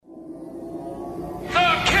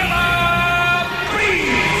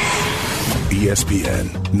ESPN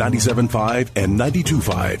 97.5 and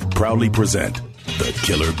 92.5 proudly present the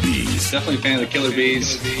Killer Bees. Definitely a fan of the Killer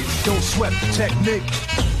Bees. Don't sweat the technique.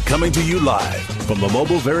 Coming to you live from the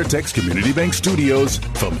Mobile Veritex Community Bank Studios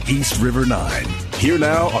from East River 9. Here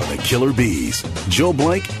now are the Killer Bees, Joe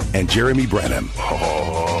Blank and Jeremy Branham.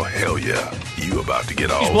 Oh, hell yeah. You about to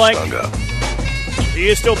get all stung up. He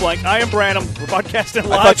is still Blank. I am Branham. We're broadcasting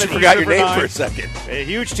live. I thought you forgot your name for a second. A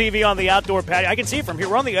huge TV on the outdoor patio. I can see it from here.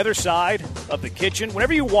 We're on the other side of the kitchen.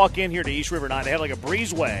 Whenever you walk in here to East River 9, they have like a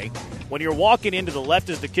breezeway. When you're walking in, to the left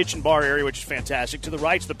is the kitchen bar area, which is fantastic. To the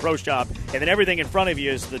right's the pro shop. And then everything in front of you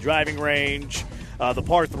is the driving range, the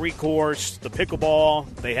par 3 course, the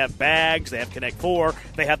pickleball. They have bags. They have Connect 4.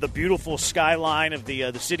 They have the beautiful skyline of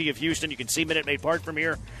the city of Houston. You can see Minute Maid Park from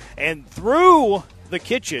here. And through the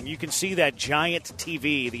kitchen, you can see that giant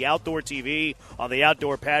TV, the outdoor TV on the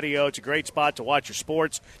outdoor patio. It's a great spot to watch your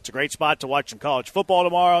sports. It's a great spot to watch some college football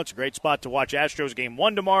tomorrow. It's a great spot to watch Astros Game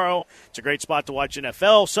 1 tomorrow. It's a great spot to watch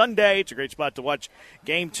NFL Sunday. It's a great spot to watch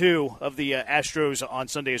Game 2 of the Astros on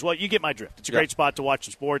Sunday as well. You get my drift. It's a great spot to watch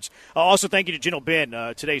some sports. Also, thank you to Gino Ben,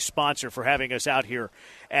 today's sponsor, for having us out here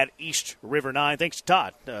at East River 9. Thanks to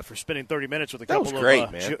Todd for spending 30 minutes with a couple of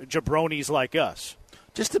jabronis like us.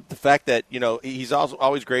 Just the fact that, you know, he's also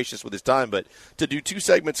always gracious with his time, but to do 2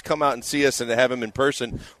 segments, come out and see us, and to have him in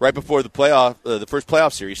person right before the first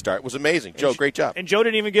playoff series start was amazing. Joe, great job. And Joe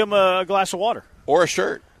didn't even give him a glass of water. Or a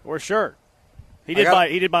shirt. He did buy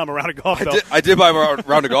him a round of golf. I did buy him a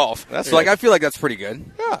round of golf. So, I feel like that's pretty good.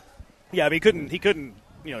 Yeah, but he couldn't,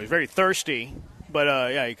 you know, he's very thirsty.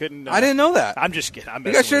 But, he couldn't. I didn't know that. I'm just kidding.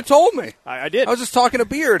 You guys should have told me. I did. I was just talking to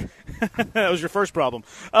Beard. That was your first problem.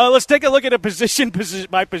 Let's take a look at a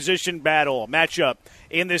position-by-position battle matchup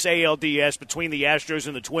in this ALDS between the Astros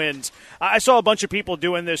and the Twins. I saw a bunch of people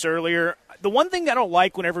doing this earlier. The one thing I don't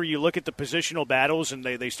like whenever you look at the positional battles and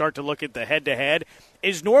they start to look at the head-to-head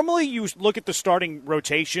is normally you look at the starting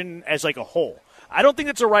rotation as like a whole. I don't think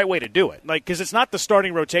that's the right way to do it, because it's not the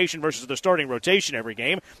starting rotation versus the starting rotation every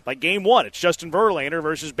game. Like Game 1, it's Justin Verlander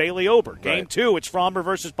versus Bailey Ober. Game 2, it's Framber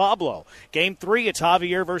versus Pablo. Game 3, it's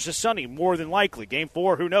Javier versus Sonny, more than likely. Game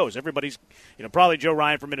 4, who knows? Everybody's, probably Joe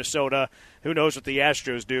Ryan from Minnesota. Who knows what the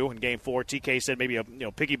Astros do in Game 4? TK said maybe a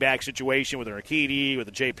piggyback situation with a Urquidy, with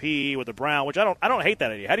a JP, with a Brown, which I don't hate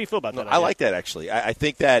that idea. How do you feel about that idea? I like that, actually. I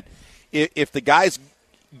think that if the guys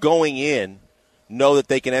going in know that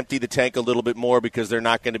they can empty the tank a little bit more because they're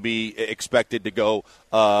not going to be expected to go,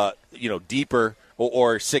 deeper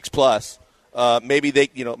or 6+. Maybe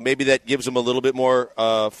that gives them a little bit more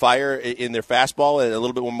fire in their fastball and a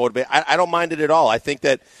little bit more motivation. I don't mind it at all. I think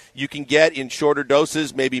that you can get in shorter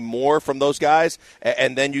doses, maybe more from those guys,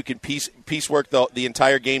 and then you can piecework the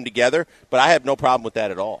entire game together. But I have no problem with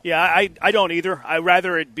that at all. Yeah, I don't either. I'd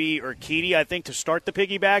rather it be Urquidy, I think, to start the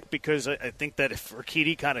piggyback, because I think that if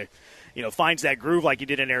Urquidy kind of finds that groove like he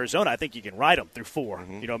did in Arizona, I think you can ride him through 4,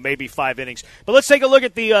 maybe 5 innings. But let's take a look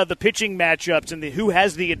at the pitching matchups and who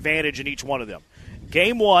has the advantage in each one of them.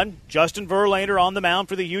 Game 1, Justin Verlander on the mound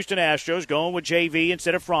for the Houston Astros, going with JV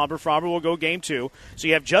instead of Framber. Framber will go Game 2. So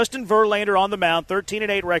you have Justin Verlander on the mound,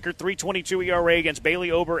 13-8 record, 3.22 ERA against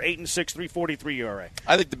Bailey Ober, 8-6, 3.43 ERA.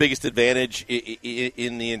 I think the biggest advantage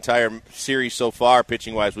in the entire series so far,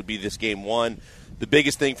 pitching-wise, would be this Game 1. The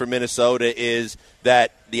biggest thing for Minnesota is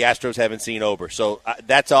that the Astros haven't seen Ober. So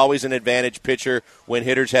that's always an advantage pitcher when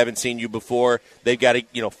hitters haven't seen you before. They've got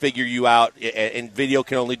to, figure you out, and video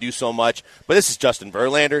can only do so much. But this is Justin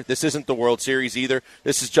Verlander. This isn't the World Series either.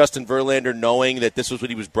 This is Justin Verlander knowing that this was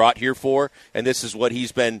what he was brought here for, and this is what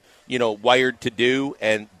he's been, wired to do.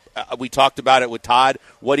 And we talked about it with Todd.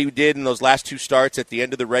 What he did in those last 2 starts at the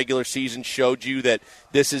end of the regular season showed you that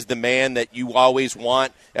this is the man that you always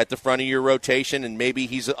want at the front of your rotation, and maybe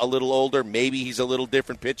he's a little older, maybe he's a little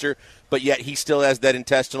different pitcher, but yet he still has that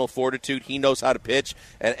intestinal fortitude. He knows how to pitch,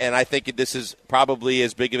 and I think this is probably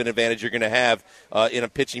as big of an advantage you're going to have in a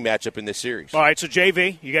pitching matchup in this series. All right, so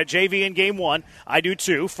JV. You got JV in Game 1. I do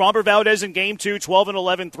too. Framber Valdez in Game 2,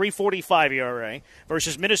 12-11, 3.45 ERA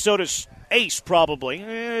versus Minnesota's ace, probably.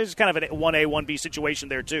 It's kind of a 1A, 1B situation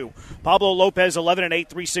there, too. Pablo Lopez, 11-8,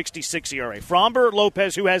 3.66 ERA. Framber,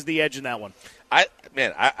 Lopez, who has the edge in that one?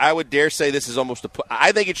 I would dare say this is almost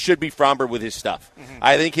I think it should be Framber with his stuff. Mm-hmm.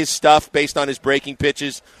 I think his stuff, based on his breaking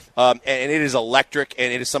pitches, and it is electric,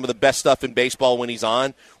 and it is some of the best stuff in baseball when he's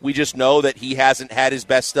on. We just know that he hasn't had his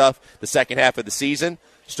best stuff the second half of the season.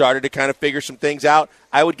 Started to kind of figure some things out.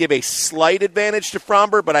 I would give a slight advantage to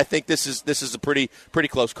Framber, but I think this is a pretty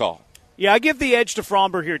close call. Yeah, I give the edge to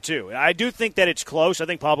Fromber here, too. I do think that it's close. I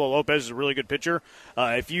think Pablo Lopez is a really good pitcher.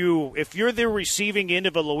 If you're the receiving end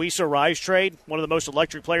of a Luis Arraez trade, one of the most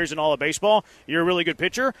electric players in all of baseball, you're a really good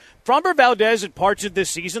pitcher. Fromber Valdez at parts of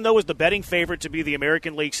this season, though, was the betting favorite to be the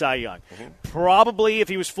American League Cy Young. Mm-hmm. Probably, if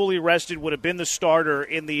he was fully rested, would have been the starter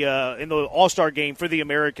in the All-Star game for the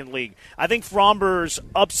American League. I think Fromber's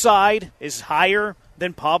upside is higher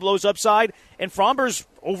than Pablo's upside, and Fromber's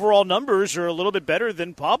overall numbers are a little bit better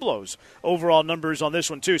than Pablo's overall numbers on this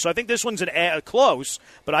one, too. So I think this one's close,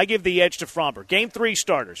 but I give the edge to Fromber. Game 3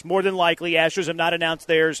 starters, more than likely. Astros have not announced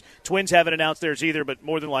theirs. Twins haven't announced theirs either, but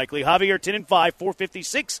more than likely. Javier, 10-5,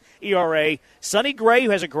 4.56 ERA. Sonny Gray, who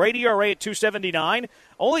has a great ERA at 2.79.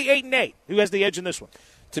 Only 8-8. Who has the edge in this one?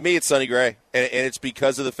 To me, it's Sonny Gray, and it's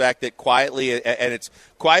because of the fact that quietly, and it's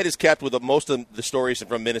quiet is kept with most of the stories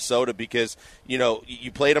from Minnesota because,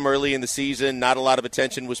 you played them early in the season. Not a lot of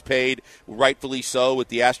attention was paid, rightfully so, with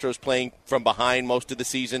the Astros playing from behind most of the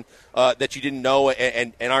season that you didn't know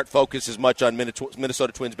and aren't focused as much on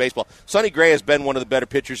Minnesota Twins baseball. Sonny Gray has been one of the better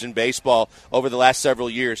pitchers in baseball over the last several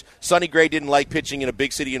years. Sonny Gray didn't like pitching in a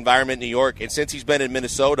big city environment in New York, and since he's been in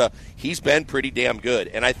Minnesota, he's been pretty damn good.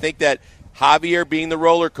 And I think that Javier being the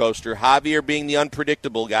roller coaster, Javier being the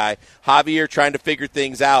unpredictable guy, Javier trying to figure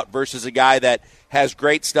things out versus a guy that has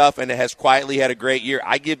great stuff and has quietly had a great year.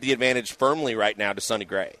 I give the advantage firmly right now to Sonny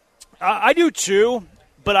Gray. I do too,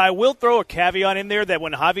 but I will throw a caveat in there that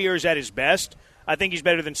when Javier is at his best, I think he's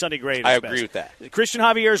better than Sonny Gray at his best. I agree with that. Christian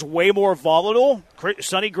Javier is way more volatile.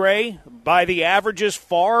 Sonny Gray, by the averages,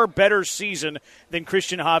 far better season than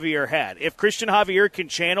Christian Javier had. If Christian Javier can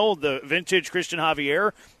channel the vintage Christian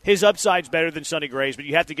Javier, his upside's better than Sonny Gray's, but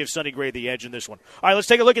you have to give Sonny Gray the edge in this one. All right, let's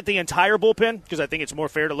take a look at the entire bullpen because I think it's more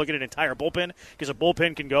fair to look at an entire bullpen because a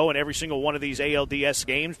bullpen can go in every single one of these ALDS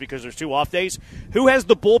games because there's 2 off days. Who has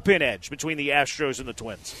the bullpen edge between the Astros and the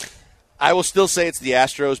Twins? I will still say it's the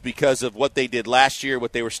Astros because of what they did last year,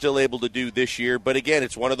 what they were still able to do this year. But, again,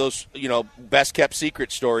 it's one of those, best-kept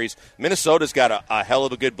secret stories. Minnesota's got a hell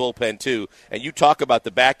of a good bullpen, too. And you talk about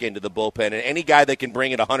the back end of the bullpen. And any guy that can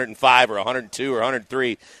bring it 105 or 102 or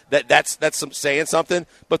 103, that's saying something.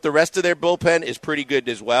 But the rest of their bullpen is pretty good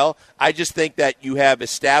as well. I just think that you have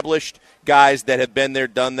established guys that have been there,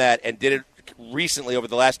 done that, and did it recently over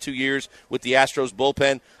the last 2 years with the Astros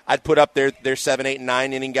bullpen. I'd put up their 7, 8, and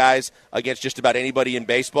 9 inning guys against just about anybody in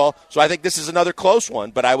baseball. So I think this is another close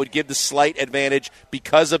one, but I would give the slight advantage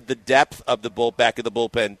because of the depth of the back of the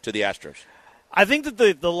bullpen to the Astros. I think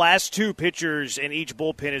that the last 2 pitchers in each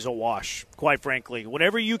bullpen is a wash, quite frankly.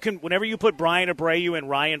 Whenever you put Brian Abreu and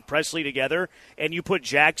Ryan Presley together and you put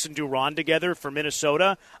Jackson Duran together for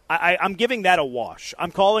Minnesota, I'm giving that a wash.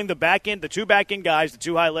 I'm calling the 2 back end guys, the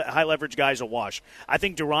 2 high leverage guys a wash. I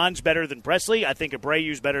think Duran's better than Presley. I think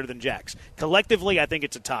Abreu's better than Jax. Collectively, I think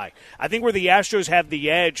it's a tie. I think where the Astros have the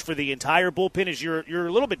edge for the entire bullpen is you're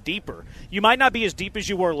a little bit deeper. You might not be as deep as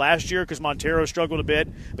you were last year because Montero struggled a bit,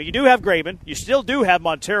 but you do have Graven. You still do have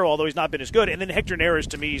Montero, although he's not been as good. And then Hector Neris,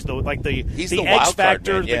 to me, is the X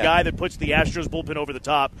factor, the guy that puts the Astros bullpen over the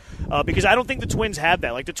top. Because I don't think the Twins have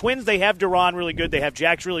that. Like the Twins, they have Duran really good. They have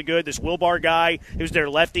Jax really good. This Wilbar guy, who's their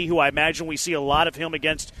lefty, who I imagine we see a lot of him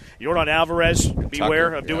against Yordan Alvarez.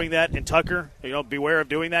 Beware of doing that. And Tucker, beware of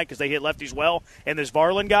doing that because they hit lefties well. And this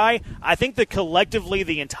Varland guy, I think that collectively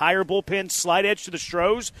the entire bullpen, slight edge to the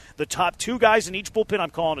Stros, the top 2 guys in each bullpen,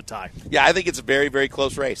 I'm calling a tie. Yeah, I think it's a very, very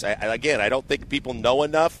close race. I don't think people know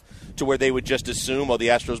enough to where they would just assume, the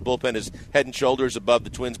Astros bullpen is head and shoulders above the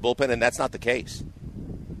Twins bullpen, and that's not the case.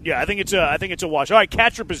 Yeah, I think it's a wash. All right,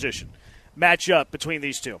 catcher position matchup between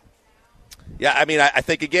these 2. Yeah, I mean, I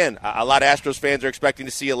think, again, a lot of Astros fans are expecting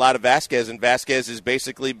to see a lot of Vasquez, and Vasquez has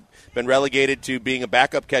basically been relegated to being a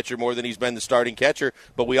backup catcher more than he's been the starting catcher.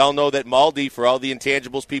 But we all know that Maldi, for all the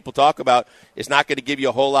intangibles people talk about, is not going to give you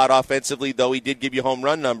a whole lot offensively, though he did give you home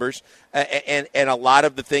run numbers. And a lot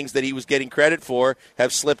of the things that he was getting credit for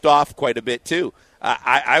have slipped off quite a bit, too.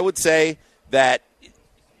 I would say that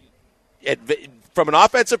from an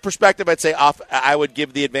offensive perspective, I'd say I would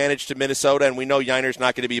give the advantage to Minnesota, and we know Yiner's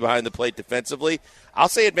not going to be behind the plate defensively. I'll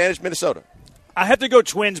say advantage Minnesota. I have to go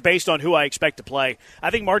Twins based on who I expect to play. I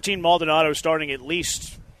think Martin Maldonado is starting at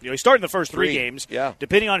least he's starting the first 3 games. Yeah.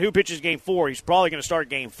 Depending on who pitches Game 4, he's probably going to start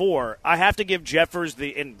Game 4. I have to give Jeffers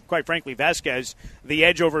and quite frankly Vasquez the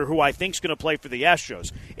edge over who I think is going to play for the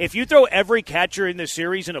Astros. If you throw every catcher in this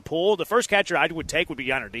series in a pool, the first catcher I would take would be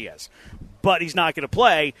Yainer Diaz. but he's not going to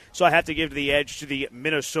play, so I have to give the edge to the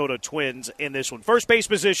Minnesota Twins in this one. First base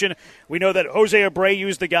position, we know that Jose Abreu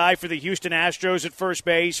is the guy for the Houston Astros at first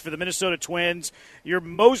base. For the Minnesota Twins,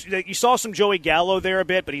 you saw some Joey Gallo there a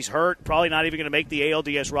bit, but he's hurt, probably not even going to make the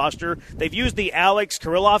ALDS roster. They've used the Alex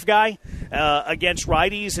Kirilloff guy against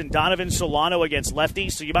righties and Donovan Solano against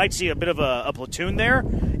lefties, so you might see a bit of a platoon there.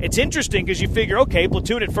 It's interesting because you figure, okay,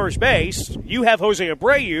 platoon at first base, you have Jose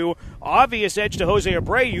Abreu, obvious edge to Jose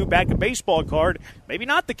Abreu, back a baseball card. Maybe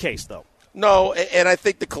not the case, though. No, and I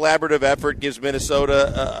think the collaborative effort gives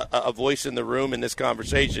Minnesota a voice in the room in this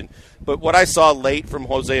conversation. But what I saw late from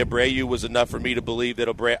Jose Abreu was enough for me to believe that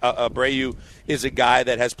Abreu is a guy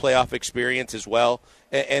that has playoff experience as well,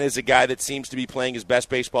 and is a guy that seems to be playing his best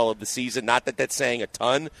baseball of the season. Not that that's saying a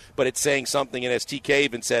ton, but it's saying something. And as TK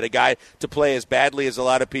even said, a guy to play as badly as a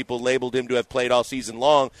lot of people labeled him to have played all season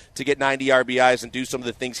long, to get 90 RBIs and do some of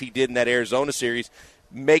the things he did in that Arizona series,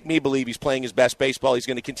 make me believe he's playing his best baseball. He's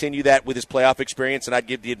going to continue that with his playoff experience, and I'd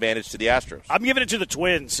give the advantage to the Astros. I'm giving it to the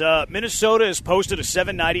Twins. Minnesota has posted a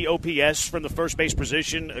 790 OPS from the first base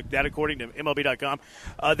position, that according to MLB.com.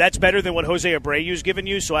 That's better than what Jose Abreu's given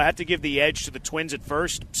you, so I have to give the edge to the Twins at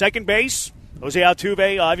first. Second base, Jose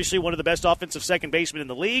Altuve, obviously one of the best offensive second basemen in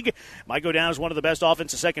the league. Might go down as one of the best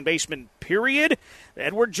offensive second basemen, period.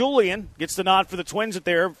 Edward Julian gets the nod for the Twins at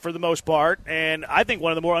there for the most part, and I think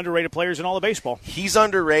one of the more underrated players in all of baseball. He's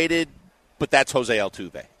underrated, but that's Jose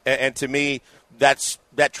Altuve. And to me,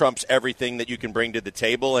 that trumps everything that you can bring to the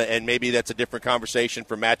table, and maybe that's a different conversation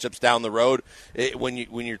for matchups down the road. When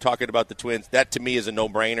you're talking about the Twins, that to me is a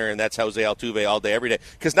no-brainer, and that's Jose Altuve all day, every day.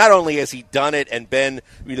 Because not only has he done it and been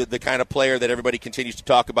the kind of player that everybody continues to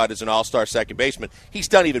talk about as an all-star second baseman, he's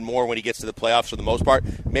done even more when he gets to the playoffs for the most part.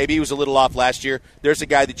 Maybe he was a little off last year. There's a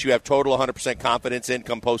guy that you have total 100% confidence in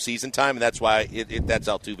come postseason time, and that's why that's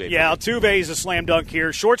Altuve. Yeah, Altuve is a slam dunk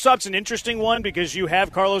here. Shortstop's an interesting one because you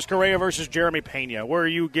have Carlos Correa versus Jeremy Pena. Where are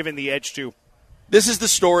you giving the edge to? This is the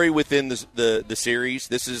story within the series.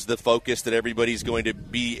 This is the focus that everybody's going to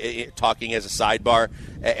be talking as a sidebar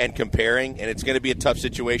and comparing, and it's going to be a tough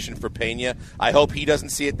situation for Pena. I hope he doesn't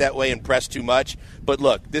see it that way and press too much. But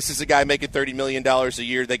look, this is a guy making $30 million a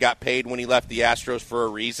year. They got paid when he left the Astros for a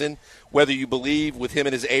reason. Whether you believe with him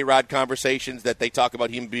and his A-Rod conversations that they talk about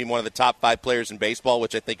him being one of the top 5 players in baseball,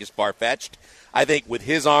 which I think is far-fetched, I think with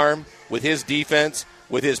his arm, with his defense,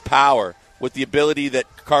 with his power, with the ability that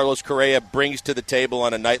Carlos Correa brings to the table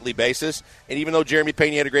on a nightly basis. And even though Jeremy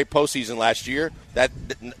Pena had a great postseason last year, that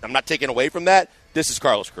I'm not taking away from that. This is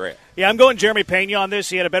Carlos Correa. Yeah, I'm going Jeremy Pena on this.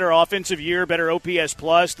 He had a better offensive year, better OPS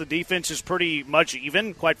plus. The defense is pretty much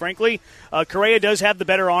even, quite frankly. Correa does have the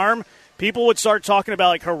better arm. People would start talking about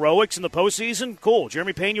like heroics in the postseason. Cool.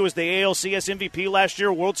 Jeremy Pena was the ALCS MVP last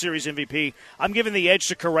year, World Series MVP. I'm giving the edge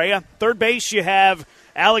to Correa. Third base, you have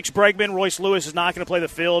Alex Bregman. Royce Lewis is not going to play the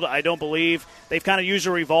field, I don't believe. They've kind of used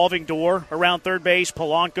a revolving door around third base.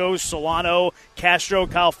 Polanco, Solano, Castro,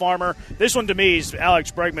 Kyle Farmer. This one to me is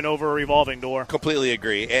Alex Bregman over a revolving door. Completely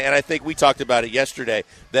agree. And I think we talked about it yesterday,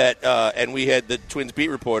 that and we had the Twins beat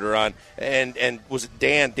reporter on, and was it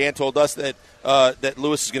Dan? Dan told us that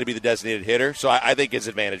Lewis is going to be the designated hitter, so I think it's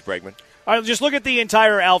advantage Bregman. All right, just look at the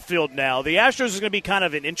entire outfield now. The Astros is going to be kind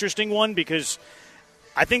of an interesting one because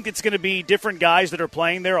I think it's going to be different guys that are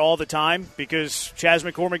playing there all the time because Chas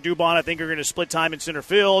McCormick, Dubon, I think, are going to split time in center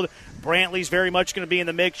field. Brantley's very much going to be in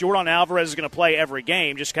the mix. Jordan Alvarez is going to play every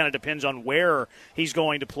game. Just kind of depends on where he's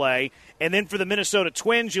going to play. And then for the Minnesota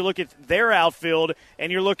Twins, you look at their outfield,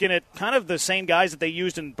 and you're looking at kind of the same guys that they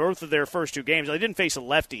used in both of their first 2 games. They didn't face a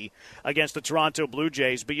lefty against the Toronto Blue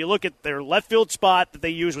Jays, but you look at their left field spot that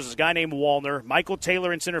they used was a guy named Wallner, Michael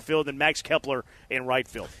Taylor in center field, and Max Kepler in right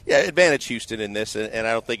field. Yeah, advantage Houston in this, and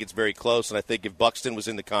I don't think it's very close. And I think if Buxton was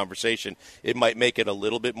in the conversation, it might make it a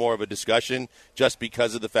little bit more of a discussion just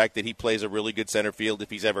because of the fact that he plays a really good center field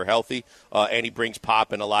if he's ever healthy, and he brings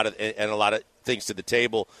pop and a lot of things to the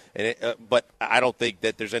table. And but I don't think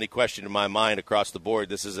that there's any question in my mind across the board.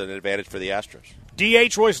 This is an advantage for the Astros.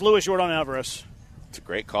 DH, Royce Lewis, Jordan Alvarez. It's a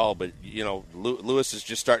great call, but, Lewis is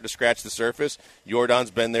just starting to scratch the surface.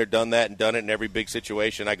 Jordan's been there, done that, and done it in every big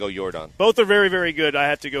situation. I go Jordan. Both are very, very good. I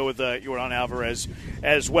have to go with Jordan Alvarez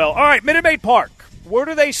as well. All right, Minute Maid Park. Where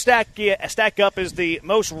do they stack up as the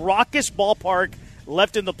most raucous ballpark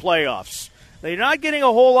left in the playoffs? They're not getting a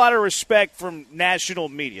whole lot of respect from national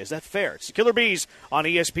media. Is that fair? It's the Killer Bees on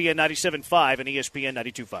ESPN 97.5 and ESPN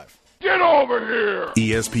 92.5. Get over here!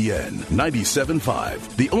 ESPN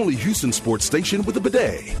 97.5, the only Houston sports station with a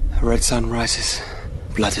bidet. The red sun rises.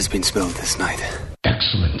 Blood has been spilled this night.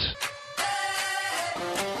 Excellent.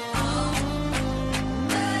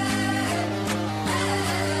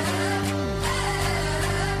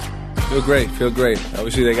 Feel great.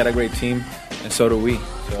 Obviously, they got a great team, and so do we.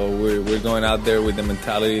 So we're going out there with the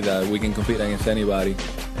mentality that we can compete against anybody.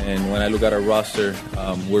 And when I look at our roster,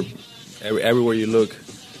 everywhere you look,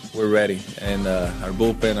 we're ready. And our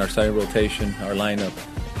bullpen, our starting rotation, our lineup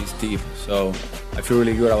is deep. So I feel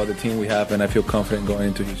really good about the team we have, and I feel confident going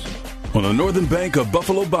into Houston. On the northern bank of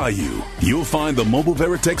Buffalo Bayou, you'll find the Mobile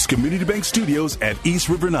Veritex Community Bank Studios at East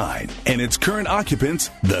River 9 and its current occupants,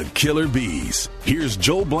 the Killer Bees. Here's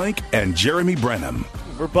Joel Blank and Jeremy Brenham.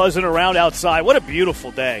 We're buzzing around outside. What a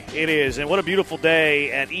beautiful day it is, and what a beautiful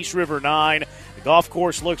day at East River 9. The golf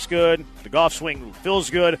course looks good. The golf swing feels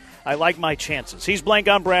good. I like my chances. He's Blank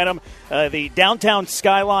on Branham. The downtown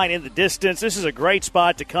skyline in the distance. This is a great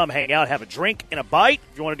spot to come hang out, have a drink and a bite.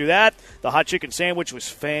 If you want to do that, the hot chicken sandwich was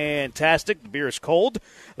fantastic. The beer is cold.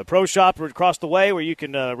 The pro shop across the way where you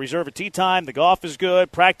can reserve a tee time. The golf is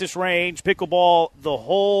good. Practice range, pickleball, the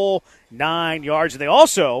whole 9 yards. And they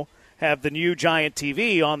also have the new giant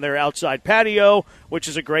TV on their outside patio, which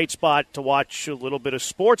is a great spot to watch a little bit of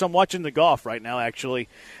sports. I'm watching the golf right now, actually,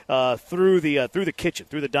 through the kitchen,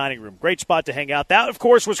 through the dining room. Great spot to hang out. That, of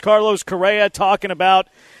course, was Carlos Correa talking about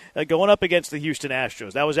going up against the Houston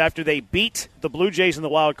Astros. That was after they beat the Blue Jays in the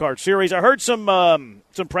wild card series. I heard some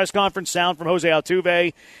press conference sound from Jose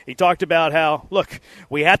Altuve. He talked about how, look,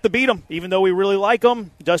 we have to beat them, even though we really like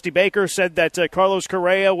them. Dusty Baker said that Carlos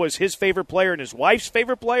Correa was his favorite player and his wife's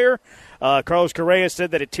favorite player. Carlos Correa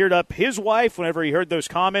said that it teared up his wife whenever he heard those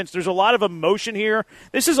comments. There's a lot of emotion here.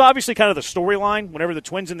 This is obviously kind of the storyline whenever the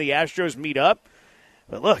Twins and the Astros meet up.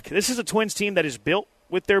 But look, this is a Twins team that is built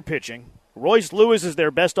with their pitching. Royce Lewis is their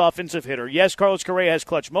best offensive hitter. Yes, Carlos Correa has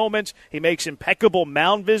clutch moments. He makes impeccable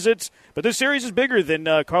mound visits. But this series is bigger than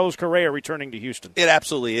Carlos Correa returning to Houston. It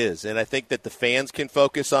absolutely is. And I think that the fans can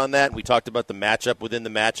focus on that. We talked about the matchup within the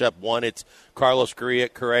matchup. One, it's Carlos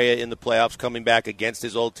Correa in the playoffs coming back against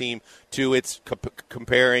his old team. Two, it's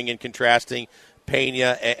comparing and contrasting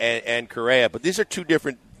Pena and Correa. But these are two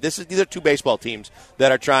different – these are two baseball teams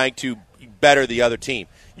that are trying to better the other team.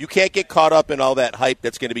 You can't get caught up in all that hype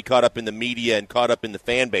that's going to be caught up in the media and caught up in the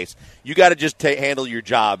fan base. You got to just handle your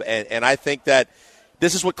job. And I think that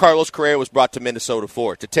this is what Carlos Correa was brought to Minnesota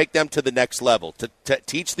for, to take them to the next level, to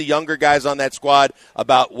teach the younger guys on that squad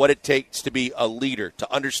about what it takes to be a leader,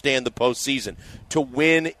 to understand the postseason, to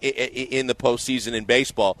win in the postseason in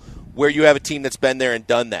baseball, where you have a team that's been there and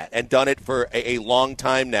done that, and done it for a long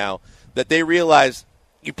time now, that they realize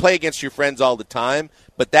you play against your friends all the time,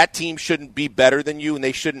 but that team shouldn't be better than you, and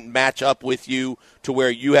they shouldn't match up with you to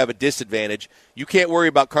where you have a disadvantage. You can't worry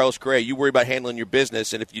about Carlos Correa. You worry about handling your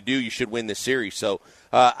business, and if you do, you should win this series. So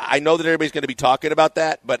I know that everybody's going to be talking about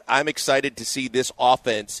that, but I'm excited to see this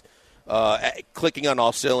offense clicking on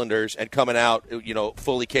all cylinders and coming out,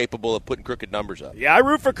 fully capable of putting crooked numbers up. Yeah, I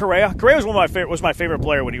root for Correa. Correa was my favorite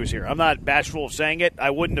player when he was here. I'm not bashful of saying it. I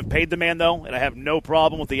wouldn't have paid the man, though, and I have no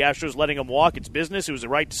problem with the Astros letting him walk. It's business. It was the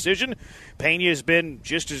right decision. Pena has been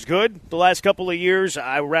just as good the last couple of years.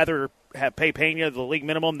 I would rather pay Pena the league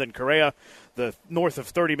minimum than Correa the north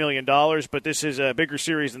of $30 million, but this is a bigger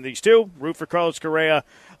series than these two. Root for Carlos Correa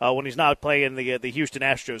when he's not playing the Houston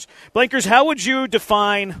Astros. Blankers, how would you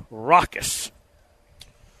define ruckus?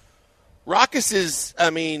 Ruckus is,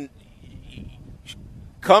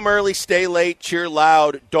 come early, stay late, cheer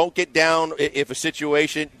loud. Don't get down if a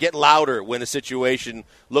situation, get louder when a situation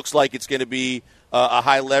looks like it's going to be a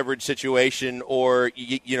high leverage situation, or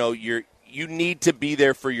you need to be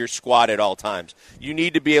there for your squad at all times. You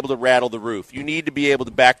need to be able to rattle the roof. You need to be able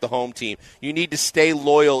to back the home team. You need to stay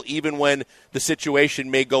loyal even when the situation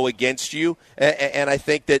may go against you. And I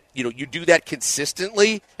think that you do that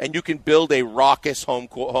consistently, and you can build a raucous home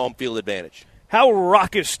field advantage. How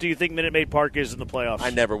raucous do you think Minute Maid Park is in the playoffs? I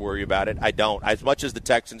never worry about it. I don't. As much as the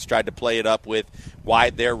Texans tried to play it up with why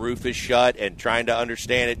their roof is shut and trying to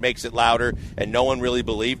understand it makes it louder, and no one really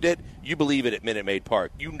believed it, you believe it at Minute Maid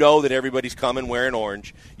Park. You know that everybody's coming wearing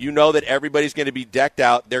orange. You know that everybody's going to be decked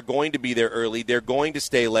out. They're going to be there early. They're going to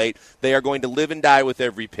stay late. They are going to live and die with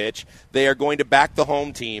every pitch. They are going to back the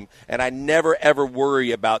home team. And I never, ever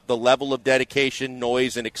worry about the level of dedication,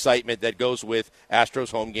 noise, and excitement that goes with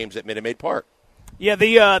Astros home games at Minute Maid Park. Yeah,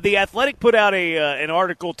 the Athletic put out an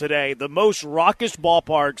article today, the most raucous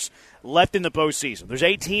ballparks left in the postseason. There's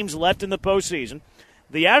 8 teams left in the postseason.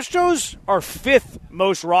 The Astros are 5th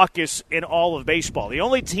most raucous in all of baseball. The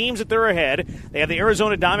only teams that they're ahead, they have the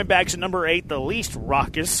Arizona Diamondbacks at number 8, the least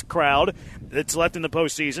raucous crowd that's left in the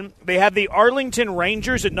postseason. They have the Arlington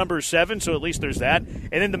Rangers at number 7, so at least there's that.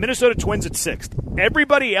 And then the Minnesota Twins at 6th.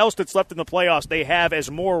 Everybody else that's left in the playoffs they have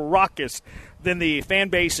as more raucous than the fan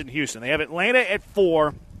base in Houston. They have Atlanta at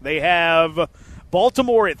 4. They have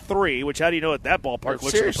Baltimore at 3, which how do you know what that ballpark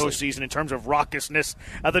looks seriously. in the postseason in terms of raucousness?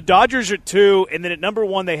 The Dodgers at 2, and then at number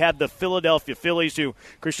 1 they have the Philadelphia Phillies, who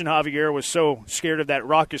Christian Javier was so scared of that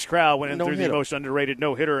raucous crowd when through the most underrated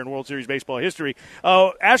no-hitter in World Series baseball history.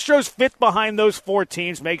 Astros 5th behind those 4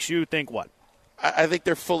 teams makes you think what? I think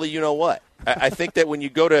they're fully you-know-what. I think that when you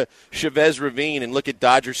go to Chavez Ravine and look at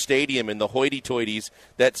Dodger Stadium and the hoity-toities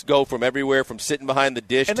that go from everywhere from sitting behind the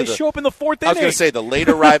dish and to they show up in the 4th inning. I was going to say the late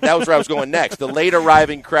arrive. That was where I was going next. The late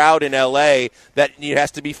arriving crowd in L.A. that has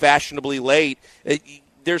to be fashionably late.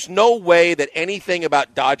 There's no way that anything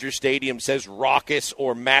about Dodger Stadium says raucous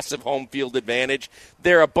or massive home field advantage.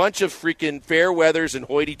 They're a bunch of freaking fair weathers and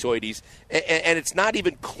hoity-toities, and it's not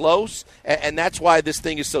even close, and that's why this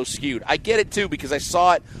thing is so skewed. I get it, too, because I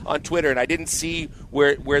saw it on Twitter, and I didn't see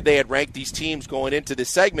where they had ranked these teams going into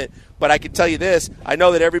this segment, but I can tell you this. I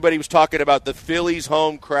know that everybody was talking about the Phillies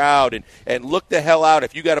home crowd, and look the hell out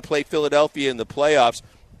if you got to play Philadelphia in the playoffs,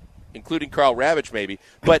 including Carl Ravitch maybe.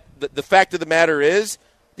 But the fact of the matter is,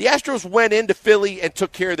 the Astros went into Philly and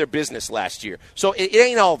took care of their business last year. So it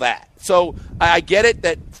ain't all that. So I get it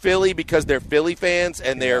that Philly, because they're Philly fans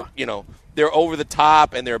and they're over the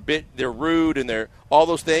top and they're rude and they're all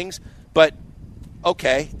those things. But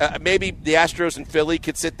okay, maybe the Astros and Philly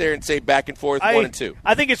could sit there and say back and forth 1 and 2.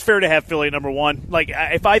 I think it's fair to have Philly number 1. Like,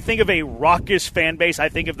 if I think of a raucous fan base, I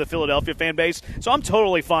think of the Philadelphia fan base. So I'm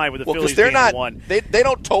totally fine with the Phillies being not, 1. They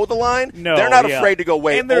don't toe the line. No, they're not afraid to go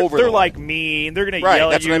way and they're, over they're the like line. mean. They're going to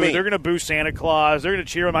yell at you. What I mean. They're going to boo Santa Claus. They're going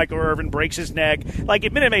to cheer when Michael Irvin breaks his neck. Like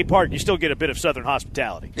at Minute Maid Park, you still get a bit of Southern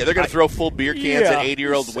hospitality. Yeah, they're going to throw full beer cans at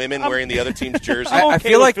 80-year-old women wearing the other team's jersey. I'm okay I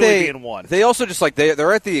feel with like Philly being 1. they also just like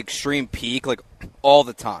they're at the extreme peak like all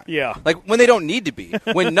the time. Yeah. Like when they don't need to be.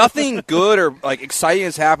 When nothing good or like exciting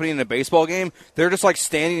is happening in a baseball game, they're just like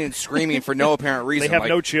standing and screaming for no apparent reason. They have like,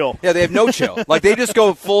 no chill. Yeah, they have no chill. Like they just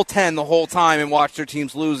go full 10 the whole time and watch their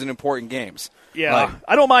teams lose in important games. Yeah, like,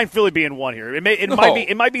 I don't mind Philly being 1 here. It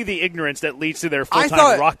might be the ignorance that leads to their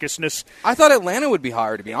full-time raucousness. I thought Atlanta would be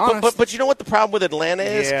higher, to be honest. But you know what the problem with Atlanta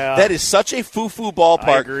is? Yeah. That is such a foo-foo ballpark.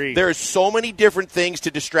 I agree. There are so many different things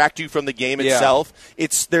to distract you from the game itself.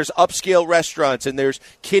 There's upscale restaurants and there's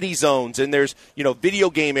kiddie zones and there's video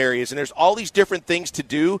game areas and there's all these different things to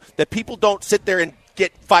do that people don't sit there and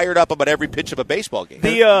get fired up about every pitch of a baseball game.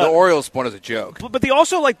 The Orioles one is a joke. But they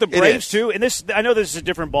also like the Braves too. And this, I know this is a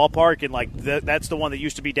different ballpark, and like that's the one that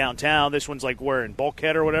used to be downtown. This one's like where in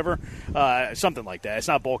Bulkhead or whatever, something like that. It's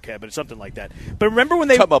not Bulkhead, but it's something like that. But remember when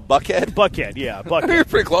they talk about Buckhead? Buckhead, yeah, Buckhead. You're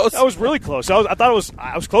pretty close. I was really close. I thought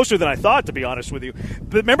I was closer than I thought, to be honest with you.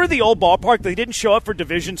 But remember the old ballpark? They didn't show up for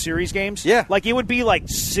division series games. Yeah, like it would be like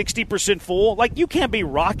 60% full. Like you can't be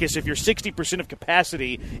raucous if you're 60% of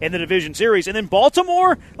capacity in the division series. And then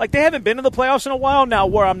Baltimore, like they haven't been in the playoffs in a while now.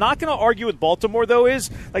 Where I'm not going to argue with Baltimore, though,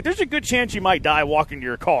 is like there's a good chance you might die walking to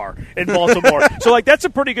your car in Baltimore. So, like, that's a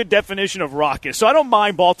pretty good definition of raucous. So I don't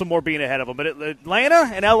mind Baltimore being ahead of them. But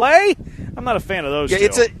Atlanta and L.A., I'm not a fan of those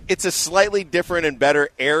two. It's a slightly different and better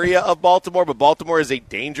area of Baltimore, but Baltimore is a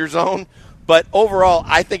danger zone. But overall,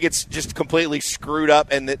 I think it's just completely screwed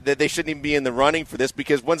up, and that they shouldn't even be in the running for this,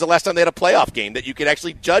 because when's the last time they had a playoff game that you could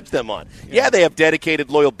actually judge them on? Yeah, they have dedicated,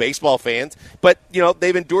 loyal baseball fans, but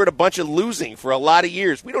they've endured a bunch of losing for a lot of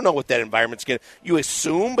years. We don't know what that environment's going to – you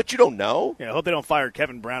assume, but you don't know. Yeah, I hope they don't fire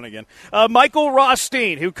Kevin Brown again. Michael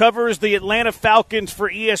Rothstein, who covers the Atlanta Falcons for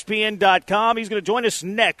ESPN.com, he's going to join us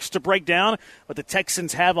next to break down what the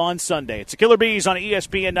Texans have on Sunday. It's the Killer Bees on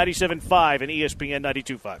ESPN 97.5 and ESPN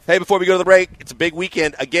 92.5. Hey, before we go to the break, it's a big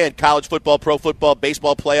weekend. Again, college football, pro football,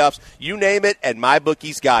 baseball playoffs, you name it, and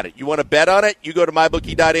MyBookie's got it. You want to bet on it? You go to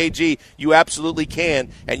mybookie.ag. You absolutely can,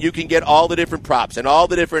 and you can get all the different props and all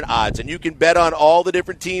the different odds, and you can bet on all the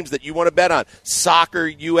different teams that you want to bet on. Soccer,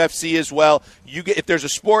 UFC as well. If there's a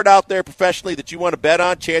sport out there professionally that you want to bet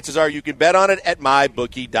on, chances are you can bet on it at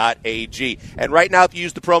mybookie.ag. And right now, if you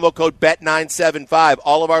use the promo code BET975,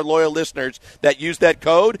 all of our loyal listeners that use that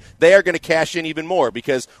code, they are going to cash in even more,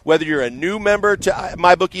 because whether you're a new member to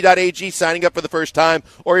mybookie.ag signing up for the first time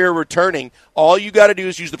or you're returning, all you got to do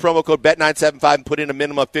is use the promo code BET975 and put in a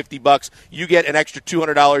minimum of $50. You get an extra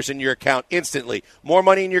 $200 in your account instantly. More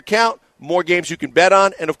money in your account, more games you can bet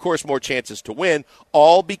on, and, of course, more chances to win,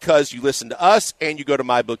 all because you listen to us and you go to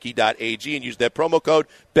mybookie.ag and use that promo code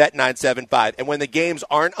bet 975. And when the games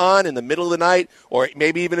aren't on in the middle of the night or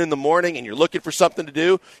maybe even in the morning and you're looking for something to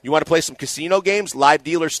do, you want to play some casino games, live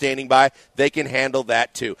dealers standing by, they can handle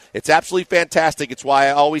that too. It's absolutely fantastic. It's why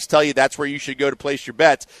I always tell you that's where you should go to place your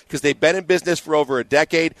bets, because they've been in business for over a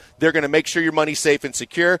decade. They're going to make sure your money's safe and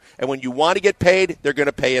secure, and when you want to get paid, they're going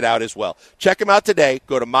to pay it out as well. Check them out today.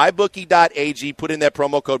 Go to mybookie.ag, put in that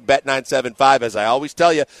promo code bet975. As I always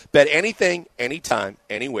tell you, bet anything, anytime,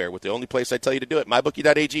 anywhere with the only place I tell you to do it,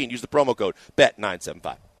 mybookie.ag, and use the promo code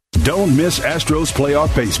bet975. Don't miss Astros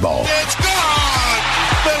playoff baseball. It's gone!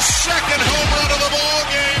 The second home run of the ball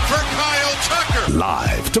game for Kyle Tucker.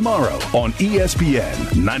 Live tomorrow on ESPN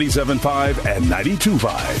 97.5 and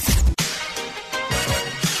 92.5.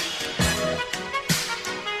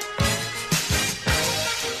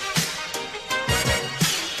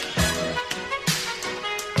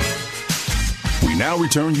 We now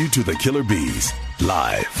return you to the Killer Bees,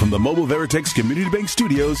 live from the Mobile Veritex Community Bank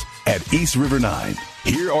Studios at East River 9.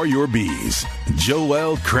 Here are your Bees,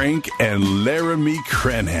 Joel Crank and Laramie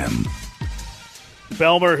Crenham.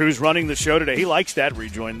 Belmer, who's running the show today, he likes that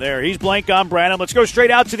rejoin there. He's Blank on Branham. Let's go straight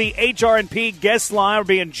out to the HR&P guest line. We're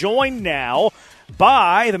being joined now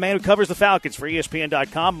by the man who covers the Falcons for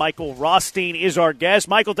ESPN.com. Michael Rothstein is our guest.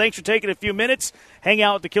 Michael, thanks for taking a few minutes. Hang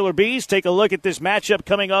out with the Killer Bees. Take a look at this matchup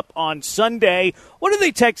coming up on Sunday. What are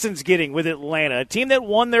the Texans getting with Atlanta? A team that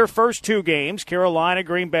won their first two games, Carolina,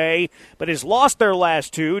 Green Bay, but has lost their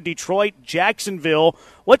last two, Detroit, Jacksonville.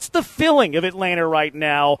 What's the feeling of Atlanta right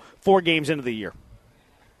now, 4 games into the year?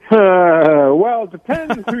 Well, it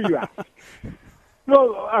depends who you ask.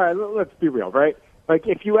 Well, all right, let's be real, right? Like,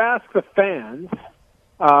 if you ask the fans,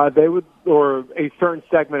 they would, or a certain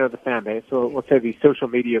segment of the fan base, so let's say the social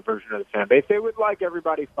media version of the fan base, they would like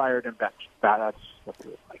everybody fired and benched. That's what they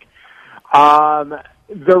would like.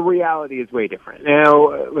 The reality is way different.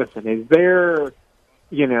 Now, listen, is there,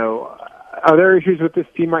 are there issues with this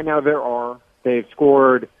team right now? There are. They've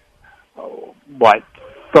scored,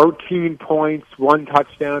 13 points, 1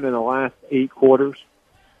 touchdown in the last 8 quarters.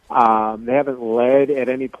 They haven't led at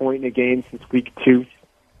any point in a game since week 2.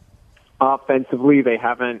 Offensively, they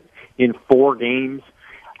haven't, in 4 games,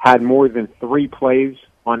 had more than 3 plays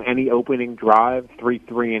on any opening drive, 3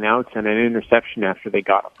 3-and-outs, and an interception after they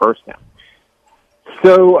got a first down.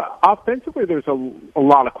 So, offensively, there's a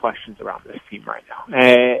lot of questions around this team right now,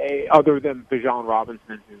 other than Bijan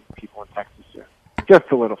Robinson, who people in Texas are just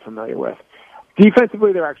a little familiar with.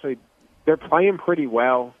 Defensively, they're playing pretty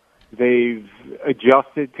well. They've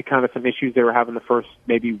adjusted to kind of some issues they were having the first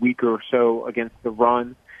maybe week or so against the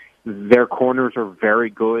run. Their corners are very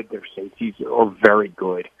good. Their safeties are very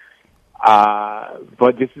good.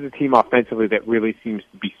 But this is a team offensively that really seems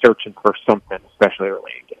to be searching for something, especially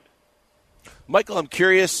early in games. Michael, I'm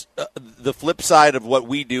curious, the flip side of what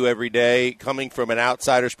we do every day, coming from an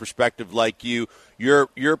outsider's perspective like you,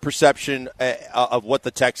 your perception of what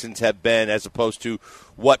the Texans have been as opposed to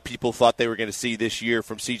what people thought they were going to see this year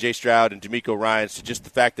from C.J. Stroud and D'Amico Ryans, to just the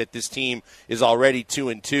fact that this team is already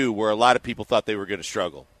 2-2, where a lot of people thought they were going to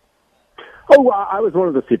struggle. Oh, I was one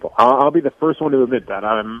of those people. I'll be the first one to admit that.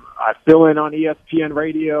 I fill in on ESPN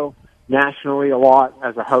radio nationally a lot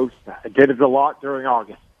as a host. I did it a lot during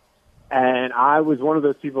August. And I was one of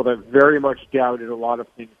those people that very much doubted a lot of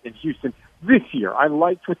things in Houston this year. I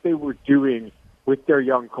liked what they were doing with their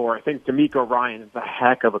young core. I think D'Amico Ryan is a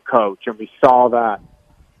heck of a coach, and we saw that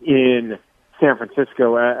in San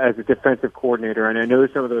Francisco as a defensive coordinator. And I know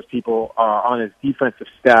some of those people on his defensive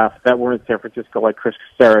staff that were in San Francisco, like Chris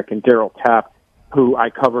Kosarek and Daryl Tapp, who I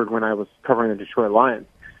covered when I was covering the Detroit Lions.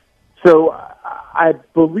 So I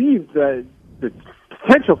believe that the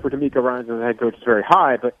potential for D'Amico Ryan as a head coach is very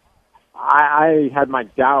high, but I had my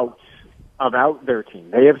doubts about their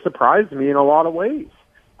team. They have surprised me in a lot of ways.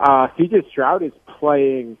 C.J. Stroud is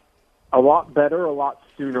playing a lot better, a lot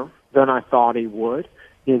sooner than I thought he would.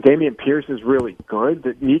 Damian Pierce is really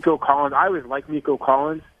good. Nico Collins, I always liked Nico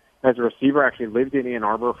Collins as a receiver. I actually lived in Ann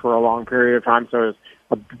Arbor for a long period of time, so I was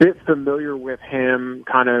a bit familiar with him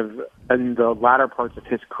kind of in the latter parts of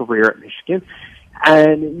his career at Michigan.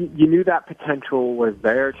 And you knew that potential was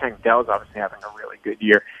there. Tank Dell's obviously having a really good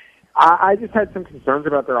year. I just had some concerns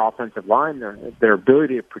about their offensive line, their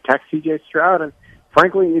ability to protect C.J. Stroud. And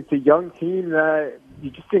frankly, it's a young team that you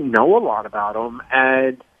just didn't know a lot about them.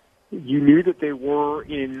 And you knew that they were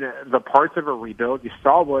in the parts of a rebuild. You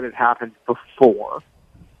saw what had happened before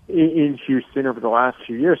in Houston over the last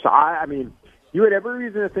few years. So, I mean, you had every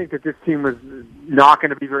reason to think that this team was not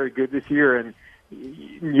going to be very good this year and,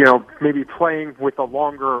 maybe playing with a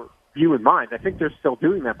longer view in mind. I think they're still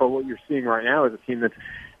doing that, but what you're seeing right now is a team that's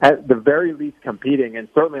at the very least competing and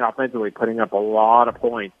certainly offensively putting up a lot of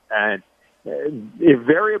points. And if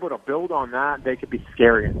they're able to build on that, they could be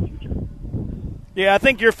scary in the future. Yeah, I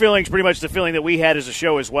think your feeling's pretty much the feeling that we had as a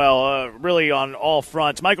show as well, really on all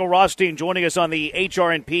fronts. Michael Rothstein joining us on the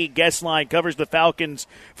HRNP guest line, covers the Falcons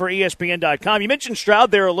for ESPN.com. You mentioned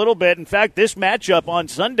Stroud there a little bit. In fact, this matchup on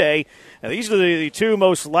Sunday, these are the two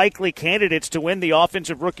most likely candidates to win the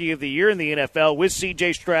Offensive Rookie of the Year in the NFL, with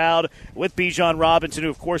C.J. Stroud, with Bijan Robinson, who,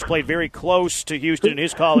 of course, played very close to Houston in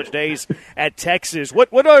his college days at Texas. What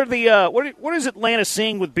is Atlanta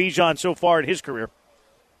seeing with Bijan so far in his career?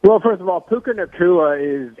 Well, first of all, Puka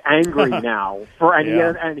Nacua is angry now,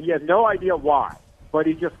 and he has no idea why, but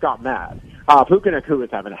he just got mad. Puka Nacua is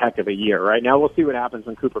having a heck of a year right now. We'll see what happens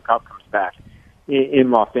when Cooper Kupp comes back in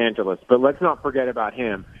Los Angeles, but let's not forget about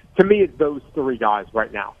him. To me, it's those three guys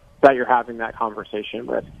right now that you're having that conversation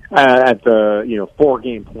with at the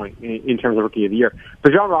 4-game point in terms of Rookie of the Year.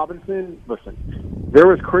 Bijan Robinson, listen, there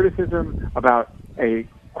was criticism about a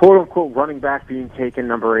quote-unquote running back being taken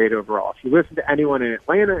number 8 overall. If you listen to anyone in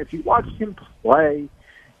Atlanta, if you watched him play,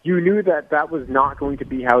 you knew that was not going to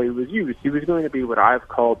be how he was used. He was going to be what I've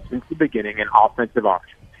called since the beginning an offensive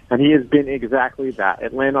option. And he has been exactly that.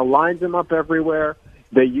 Atlanta lines him up everywhere.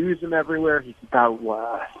 They use him everywhere. He's about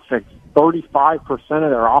 35% of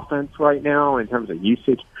their offense right now in terms of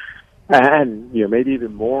usage, and maybe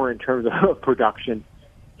even more in terms of production.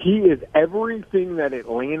 He is everything that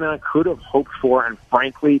Atlanta could have hoped for, and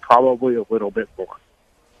frankly, probably a little bit more.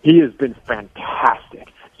 He has been fantastic.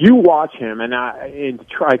 You watch him, and I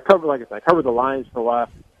cover the Lions for the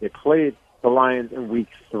last. They played the Lions in Week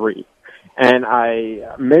 3, and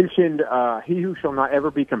I mentioned he who shall not ever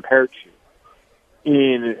be compared to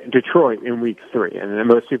in Detroit in Week 3, and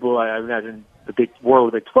most people, I imagine, the big world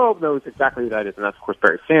of the Big 12 knows exactly who that is, and that's of course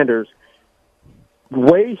Barry Sanders. The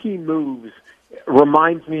way he moves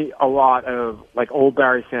reminds me a lot of old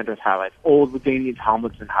Barry Sanders highlights, old LaDainian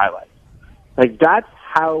Tomlinson highlights. That's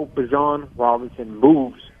how Bijan Robinson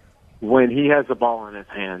moves when he has the ball in his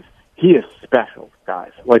hands. He is special,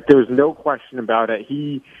 guys. There's no question about it.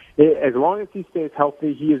 As long as he stays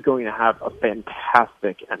healthy, he is going to have a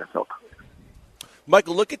fantastic NFL career.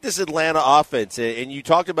 Michael, look at this Atlanta offense, and you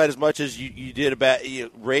talked about as much as you did about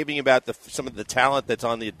raving about some of the talent that's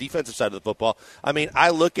on the defensive side of the football. I mean,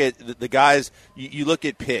 I look at the guys, you look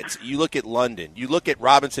at Pitts, you look at London, you look at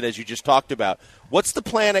Robinson, as you just talked about. What's the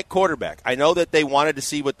plan at quarterback? I know that they wanted to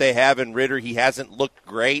see what they have in Ritter. He hasn't looked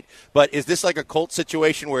great, but is this like a Colts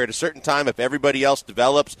situation where at a certain time, if everybody else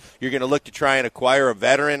develops, you're going to look to try and acquire a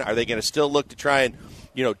veteran? Are they going to still look to try and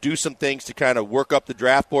do some things to kind of work up the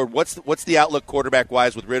draft board? What's the outlook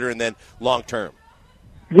quarterback-wise with Ritter and then long-term?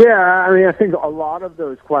 Yeah, I mean, I think a lot of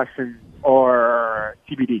those questions are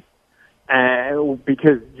TBD,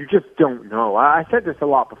 because you just don't know. I said this a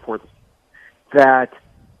lot before this, that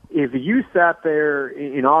if you sat there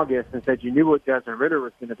in August and said you knew what Desmond Ritter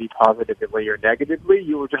was going to be positively or negatively,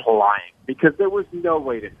 you were just lying, because there was no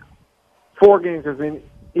way to know. 4 games is a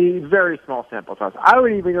very small sample size. I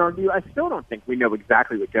would even argue I still don't think we know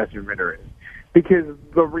exactly what Desmond Ritter is, because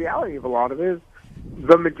the reality of a lot of it is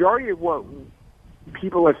the majority of what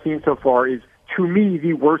people have seen so far is, to me,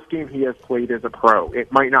 the worst game he has played as a pro.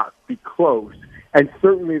 It might not be close, and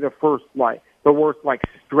certainly the worst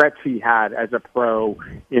stretch he had as a pro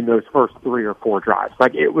in those first 3 or 4 drives.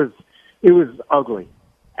 It was ugly.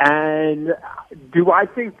 And do I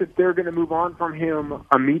think that they're going to move on from him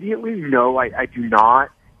immediately? No, I do not.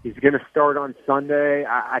 He's going to start on Sunday.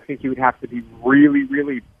 I think he would have to be really,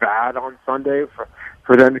 really bad on Sunday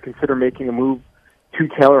for them to consider making a move to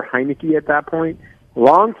Taylor Heineke at that point.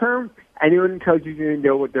 Long term, anyone who tells you they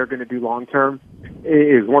know what they're going to do long term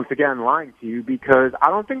is once again lying to you, because I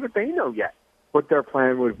don't think that they know yet what their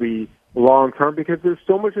plan would be long term, because there's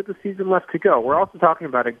so much of the season left to go. We're also talking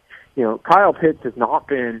about Kyle Pitts has not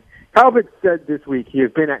been. Kyle Pitts said this week he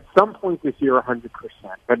has been at some point this year 100%,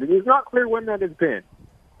 but it is not clear when that has been.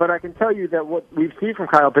 But I can tell you that what we've seen from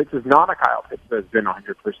Kyle Pitts is not a Kyle Pitts that has been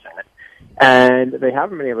 100%. And they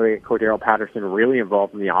haven't been able to get Cordero Patterson really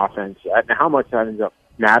involved in the offense yet. And how much that ends up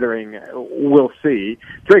mattering, we'll see.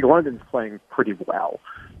 Drake London's playing pretty well.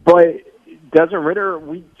 But Desmond Ritter,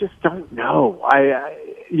 we just don't know.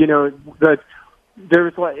 So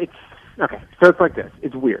it's like this.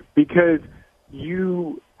 It's weird, because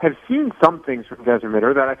you have seen some things from Desmond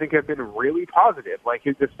Ritter that I think have been really positive.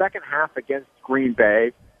 The second half against Green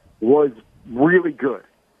Bay was really good.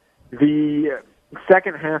 The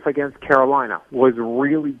second half against Carolina was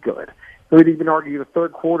really good. I would even argue the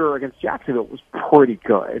third quarter against Jacksonville was pretty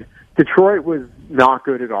good. Detroit was not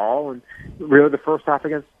good at all, and really the first half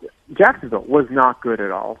against Jacksonville was not good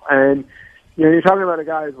at all. And you're talking about a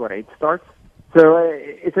guy who's 8 starts So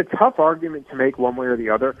it's a tough argument to make one way or the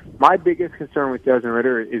other. My biggest concern with Desmond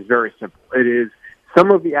Ridder is very simple. It is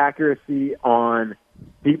some of the accuracy on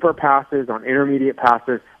deeper passes, on intermediate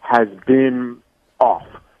passes, has been off,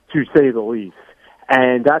 to say the least.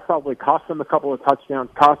 And that's probably cost them a couple of touchdowns,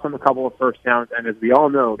 cost them a couple of first downs. And as we all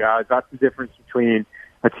know, guys, that's the difference between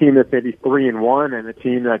a team that's maybe 3-1 and a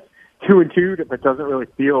team that's 2-2, but doesn't really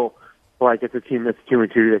feel like it's a team that's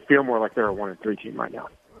 2-2. They feel more like they're a 1-3 team right now.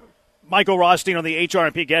 Michael Rothstein on the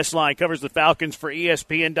HRP guest line covers the Falcons for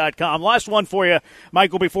ESPN.com. Last one for you,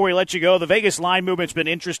 Michael, before we let you go. The Vegas line movement's been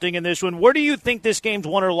interesting in this one. Where do you think this game's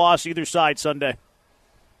won or lost either side Sunday?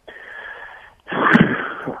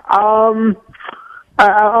 I'll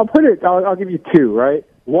put it. I'll give you two. Right,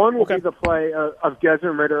 one will be the play of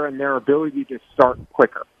Desmond Ridder and their ability to start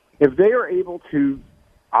quicker. If they are able to,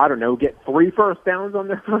 get 3 first downs on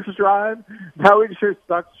their first drive, that would show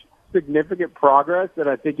such significant progress that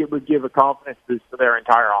I think it would give a confidence boost to their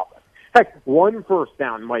entire offense. Heck, 1 first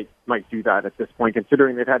down might do that at this point,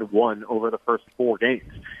 considering they've had 1 over the first 4 games.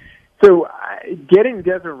 So getting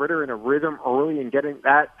Desmond Ridder in a rhythm early and getting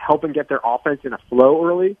that, helping get their offense in a flow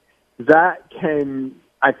early, that can,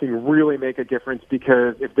 I think, really make a difference,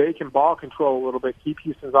 because if they can ball control a little bit, keep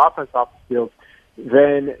Houston's offense off the field,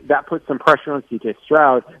 then that puts some pressure on C.J.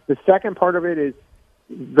 Stroud. The second part of it is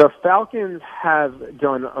the Falcons have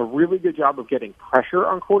done a really good job of getting pressure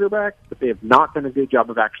on quarterbacks, but they have not done a good job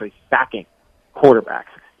of actually sacking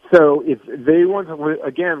quarterbacks. So if they want to,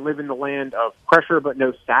 live in the land of pressure but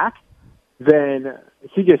no sack, then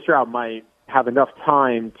C.J. Stroud might have enough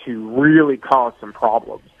time to really cause some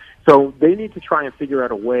problems. So they need to try and figure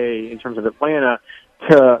out a way, in terms of Atlanta,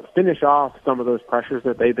 to finish off some of those pressures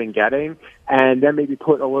that they've been getting, and then maybe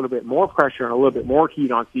put a little bit more pressure and a little bit more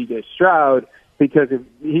heat on C.J. Stroud, because if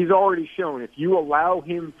he's already shown, if you allow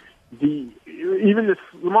him even the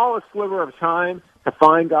smallest sliver of time to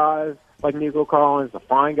find guys like Nico Collins, to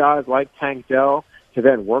find guys like Tank Dell, to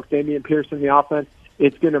then work Damian Pierce in the offense,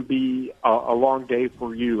 it's going to be a long day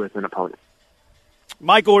for you as an opponent.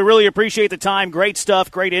 Michael, we really appreciate the time. Great stuff,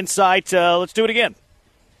 great insight. Let's do it again.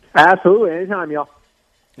 Absolutely. Anytime, y'all.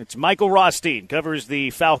 It's Michael Rothstein, covers the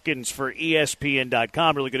Falcons for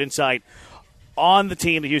ESPN.com. Really good insight on the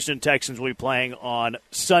team the Houston Texans will be playing on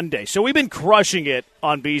Sunday. So we've been crushing it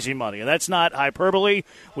on BZ Money, and that's not hyperbole.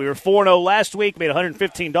 We were 4-0 last week, made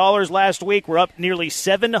 $115 last week. We're up nearly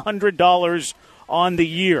 $700 on the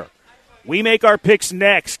year. We make our picks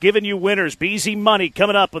next, giving you winners. BZ Money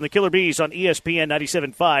coming up on the Killer Bees on ESPN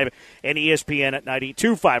 97.5 and ESPN at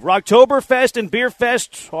 92.5. Rocktoberfest and Beer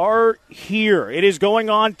Fest are here. It is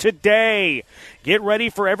going on today. Get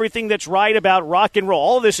ready for everything that's right about rock and roll.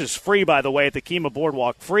 All of this is free, by the way, at the Kemah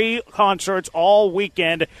Boardwalk. Free concerts all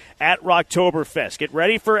weekend at Rocktoberfest. Get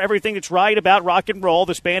ready for everything that's right about rock and roll.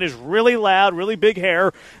 This band is really loud, really big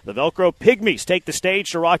hair. The Velcro Pygmies take the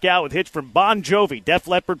stage to rock out with hits from Bon Jovi, Def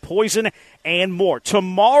Leppard, Poison, and more.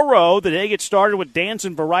 Tomorrow, the day gets started with dance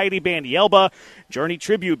and variety band Yelba. Journey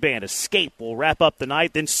tribute band Escape will wrap up the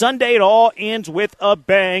night. Then Sunday, it all ends with a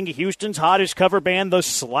bang. Houston's hottest cover band, the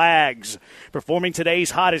Slags, performing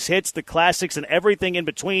today's hottest hits, the classics, and everything in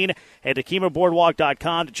between. Head to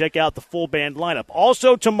KemahBoardwalk.com to check out the full band lineup.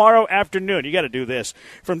 Also, tomorrow afternoon, you got to do this,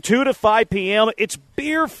 from 2 to 5 p.m., it's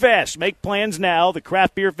Beer Fest. Make plans now. The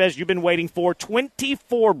craft beer fest you've been waiting for.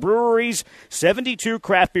 24 breweries, 72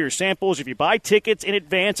 craft beer samples. If you buy tickets in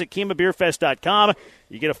advance at KemahBeerFest.com,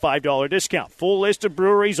 you get a $5 discount. Full list of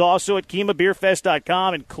breweries also at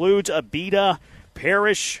KemahBeerFest.com includes Abita,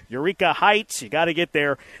 Parish, Eureka Heights. You got to get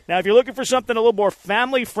there. Now, if you're looking for something a little more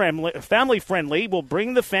family friendly, we'll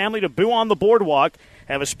bring the family to Boo on the Boardwalk.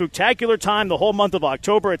 Have a spectacular time the whole month of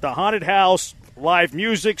October at the Haunted House. Live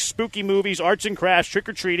music, spooky movies, arts and crafts,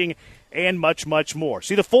 trick-or-treating, and much, much more.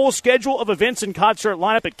 See the full schedule of events and concert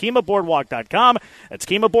lineup at KemahBoardwalk.com. That's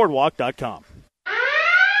KemahBoardwalk.com.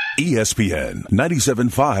 ESPN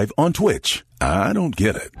 97.5 on Twitch. I don't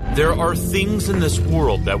get it. There are things in this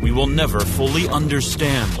world that we will never fully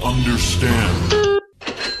understand.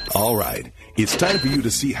 All right. It's time for you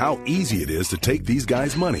to see how easy it is to take these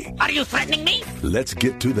guys' money. Are you threatening me? Let's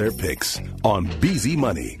get to their picks on BZ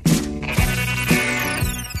Money.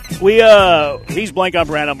 He's Blank on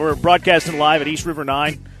Brandon. We're broadcasting live at East River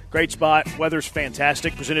 9. Great spot. Weather's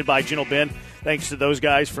fantastic. Presented by Gentle Ben. Thanks to those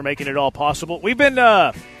guys for making it all possible. We've been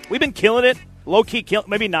killing it. Low-key,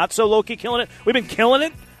 maybe not so low-key killing it. We've been killing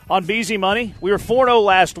it on BZ Money. We were 4-0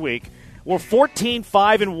 last week. We're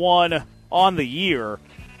 14-5-1 on the year.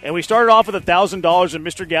 And we started off with $1,000 in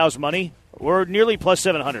Mr. Gow's money. We're nearly plus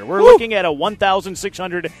 700. We're looking at a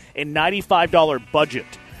 $1,695 budget.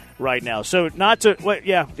 right now. So not to,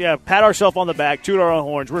 pat ourselves on the back, toot our own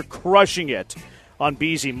horns. We're crushing it on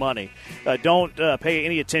Beezy money. Don't pay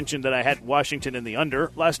any attention that I had Washington in the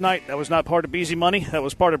under last night. That was not part of Beezy money. That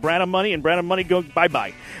was part of Branham money, and Branham money go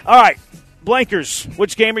bye-bye. All right, Blankers,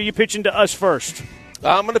 which game are you pitching to us first?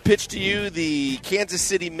 I'm going to pitch to you the Kansas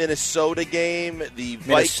City-Minnesota game. The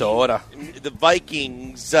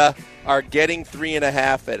Vikings are getting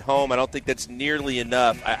 3.5 at home. I don't think that's nearly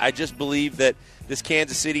enough. I just believe that this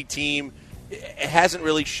Kansas City team hasn't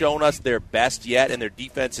really shown us their best yet, and their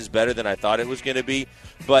defense is better than I thought it was going to be.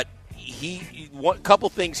 But a couple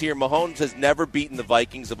things here. Mahomes has never beaten the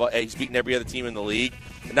Vikings. He's beaten every other team in the league.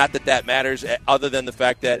 Not that matters, other than the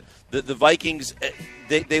fact that the Vikings,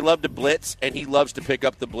 they love to blitz, and he loves to pick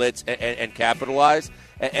up the blitz and capitalize.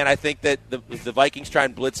 And I think that if the Vikings try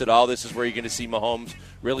and blitz at all, this is where you're going to see Mahomes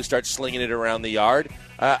really start slinging it around the yard.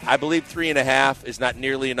 I believe 3.5 is not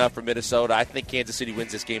nearly enough for Minnesota. I think Kansas City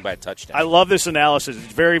wins this game by a touchdown. I love this analysis.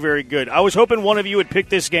 It's very, very good. I was hoping one of you would pick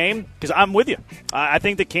this game because I'm with you. I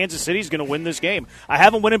think that Kansas City is going to win this game. I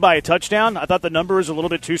haven't won it by a touchdown. I thought the number is a little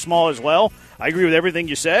bit too small as well. I agree with everything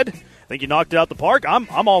you said. I think you knocked it out the park. I'm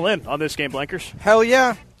all in on this game, Blankers. Hell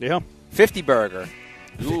yeah. Yeah. 50 burger.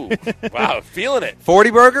 Ooh, wow, feeling it.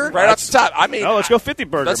 40 burger? Right off the top. I mean, let's go 50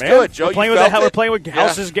 burger, that's man. good, Joe. We're playing with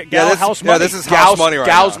houses, house money. Yeah, this is house money right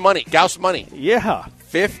Gauss now. money. Gauss money. Yeah.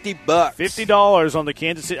 $50. $50 on the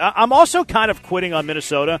Kansas City. I'm also kind of quitting on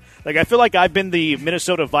Minnesota. Like, I feel like I've been the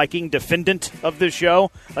Minnesota Viking defendant of this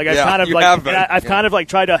show. Like, I've kind of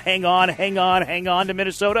tried to hang on to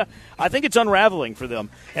Minnesota. I think it's unraveling for them.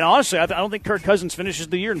 And honestly, I don't think Kirk Cousins finishes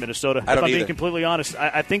the year in Minnesota. If I'm being completely honest,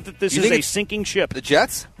 I think that this is a sinking ship. The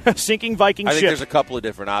Jets? Sinking Viking ship. I think there's a couple of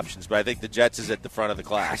different options, but I think the Jets is at the front of the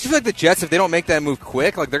class. I feel like the Jets, if they don't make that move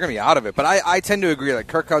quick, like they're going to be out of it. But I tend to agree that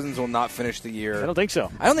Kirk Cousins will not finish the year. I don't think so.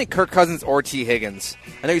 I don't think Kirk Cousins or T. Higgins.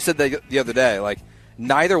 I know you said that the other day. Like,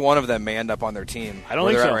 neither one of them may end up on their team. I don't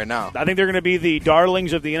think so. Right now. I think they're going to be the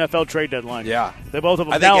darlings of the NFL trade deadline. Yeah. They both of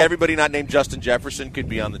them. I think everybody not named Justin Jefferson could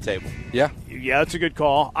be on the table. Yeah. Yeah, that's a good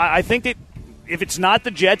call. I think that if it's not the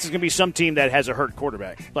Jets, it's going to be some team that has a hurt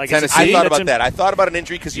quarterback. Like Tennessee. I thought about that. I thought about an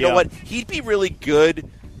injury because you know what? He'd be really good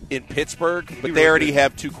in Pittsburgh, but they already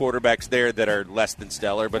have two quarterbacks there that are less than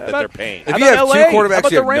stellar, but that they're paying. If you have two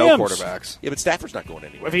quarterbacks, you have no quarterbacks. Yeah, but Stafford's not going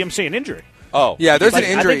anywhere. If I'm seeing injury. Oh. Yeah, there's an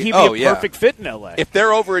injury. I think he'd be a perfect fit in L.A. If they're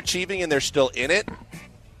overachieving and they're still in it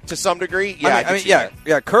to some degree,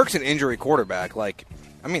 Kirk's an injury quarterback. Like,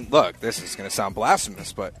 I mean, look, this is going to sound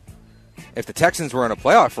blasphemous, but if the Texans were in a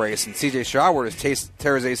playoff race and C.J. Stroud were to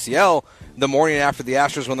tear his ACL the morning after the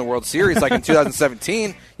Astros won the World Series, like in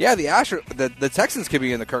 2017, the Texans could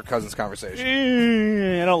be in the Kirk Cousins conversation.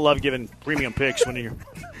 I don't love giving premium picks when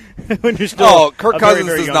you're still Kirk a Cousins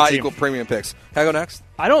very does young not team. equal premium picks. Can I go next?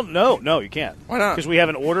 I don't know. No, you can't. Why not? Because we have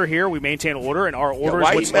an order here. We maintain order, and our order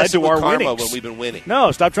why is what's led to our winnings. When we've been winning?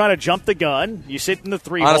 No, stop trying to jump the gun. You sit in the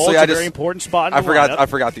three hole. Honestly, It's a very important spot. I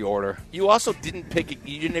forgot the order. You also didn't pick.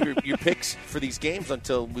 You didn't have your picks for these games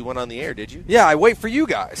until we went on the air, did you? Yeah, I wait for you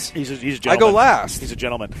guys. He's a gentleman. I go last. He's a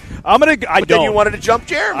gentleman. Then you wanted to jump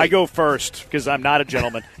Jeremy. I go first because I'm not a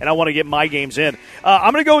gentleman, and I want to get my games in.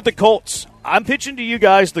 I'm going to go with the Colts. I'm pitching to you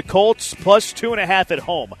guys the Colts plus 2.5 at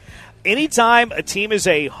home. Anytime a team is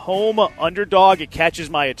a home underdog, it catches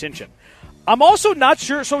my attention. I'm also not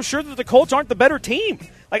so sure that the Colts aren't the better team.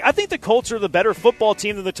 Like, I think the Colts are the better football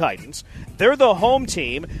team than the Titans. They're the home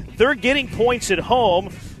team. They're getting points at home.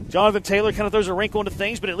 Jonathan Taylor kind of throws a wrinkle into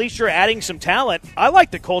things, but at least you're adding some talent. I like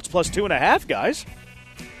the Colts plus 2.5, guys.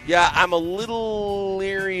 Yeah, I'm a little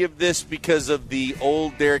leery of this because of the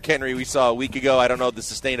old Derrick Henry we saw a week ago. I don't know the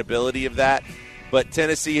sustainability of that. But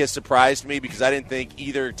Tennessee has surprised me because I didn't think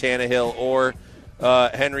either Tannehill or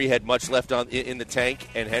Henry had much left in the tank.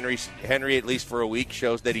 And Henry, at least for a week,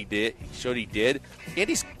 showed he did.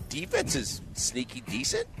 Andy's defense is sneaky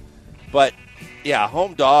decent. But, yeah, a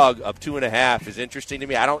home dog of 2.5 is interesting to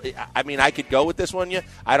me. I could go with this one.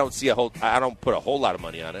 I don't put a whole lot of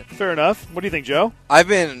money on it. Fair enough. What do you think, Joe? I've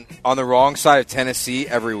been on the wrong side of Tennessee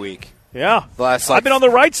every week. Yeah, I've been on the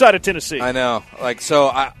right side of Tennessee. I know.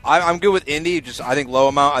 So I'm good with Indy. Just I think low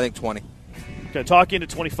amount. I think 20. Okay, talk you into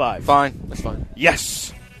 25. Fine. That's fine.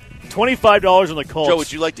 Yes. $25 on the Colts. Joe,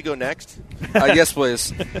 would you like to go next? Yes,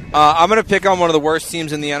 please. I'm going to pick on one of the worst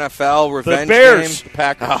teams in the NFL. Revenge the Bears. Game. The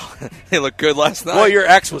Packers. Oh, they looked good last night. Boy, your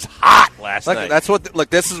ex was hot last night.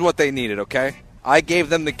 This is what they needed, okay? I gave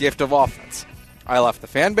them the gift of offense. I left the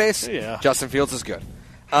fan base. Yeah. Justin Fields is good.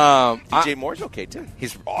 DJ Moore's okay, too.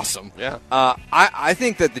 He's awesome. Yeah. I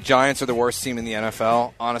think that the Giants are the worst team in the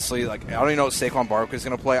NFL, honestly. Like, I don't even know what Saquon Barkley is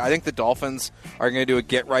going to play. I think the Dolphins are going to do a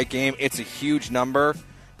get-right game. It's a huge number,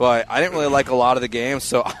 but I didn't really like a lot of the games,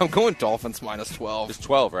 so I'm going Dolphins minus 12. It's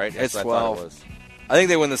 12, right? It's That's 12. It was. I think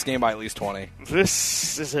they win this game by at least 20.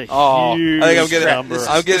 This is a huge I think I'm getting number.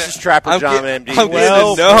 This is Trapper John MD.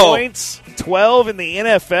 12 points, 12 in the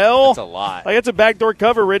NFL. That's a lot. Like, it's a backdoor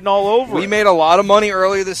cover written all over. We made a lot of money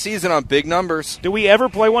earlier this season on big numbers. Do we ever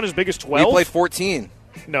play one as big as 12? We played 14.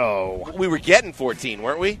 No. We were getting 14,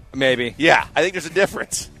 weren't we? Maybe. Yeah, I think there's a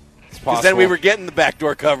difference. It's Because possible. then we were getting the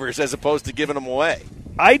backdoor covers as opposed to giving them away.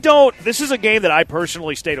 This is a game that I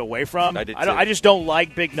personally stayed away from. I did too. I just don't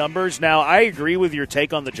like big numbers. Now, I agree with your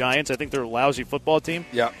take on the Giants. I think they're a lousy football team.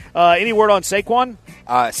 Yeah. Any word on Saquon?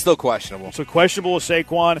 Still questionable. So questionable with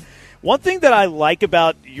Saquon. One thing that I like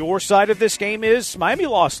about your side of this game is Miami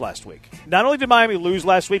lost last week. Not only did Miami lose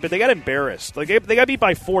last week, but they got embarrassed. Like they got beat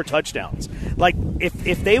by 4 touchdowns. Like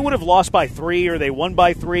if they would have lost by 3 or they won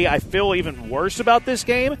by 3, I feel even worse about this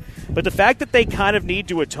game. But the fact that they kind of need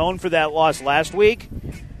to atone for that loss last week,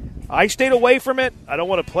 I stayed away from it. I don't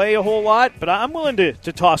want to play a whole lot, but I'm willing to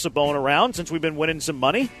toss a bone around since we've been winning some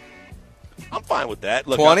money. I'm fine with that.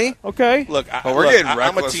 Look, 20? Okay. Look, we're getting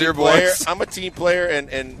reckless here, boys. I'm a team player,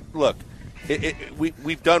 and look,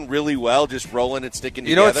 we've done really well just rolling and sticking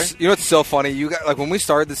You know together. what's so funny? You guys, like when we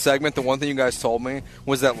started the segment, the one thing you guys told me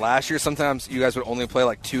was that last year sometimes you guys would only play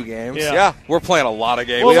like 2 games. Yeah. We're playing a lot of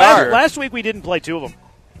games. Well, last week we didn't play 2 of them.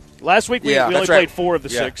 Last week we only played 4 of the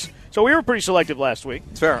 6. So we were pretty selective last week.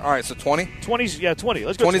 It's fair. All right, so 20? 20's, yeah, 20.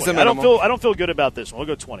 Let's go 20's 20. the minimum. I don't feel good about this one. We'll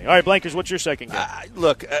go 20. All right, Blankers, what's your second game?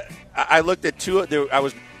 Look, I looked at 2. I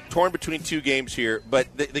was torn between 2 games here, but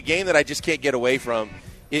the game that I just can't get away from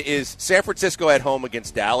is San Francisco at home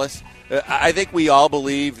against Dallas. I think we all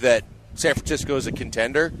believe that San Francisco is a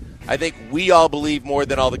contender. I think we all believe more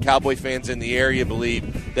than all the Cowboy fans in the area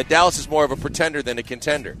believe that Dallas is more of a pretender than a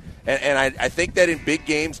contender. And I think that in big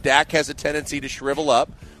games, Dak has a tendency to shrivel up,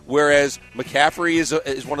 whereas McCaffrey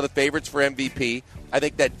is one of the favorites for MVP. I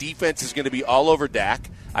think that defense is going to be all over Dak.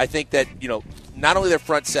 I think that, not only their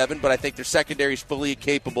front 7, but I think their secondary is fully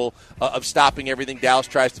capable of stopping everything Dallas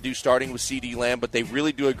tries to do, starting with CeeDee Lamb, but they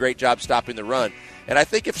really do a great job stopping the run. And I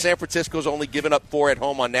think if San Francisco's only given up 4 at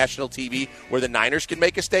home on national TV where the Niners can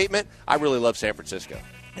make a statement, I really love San Francisco.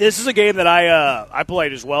 This is a game that I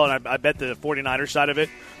played as well, and I bet the 49ers side of it.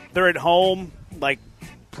 They're at home,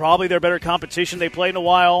 probably their better competition they played in a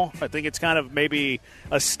while. I think it's kind of maybe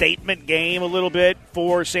a statement game a little bit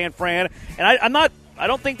for San Fran. And I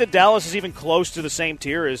don't think that Dallas is even close to the same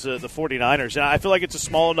tier as the 49ers. And I feel like it's a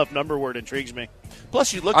small enough number where it intrigues me.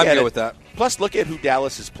 Plus, you look I'm at good it. with that. Plus, look at who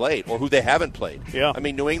Dallas has played or who they haven't played. Yeah. I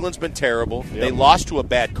mean, New England's been terrible. Yep. They lost to a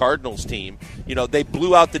bad Cardinals team. They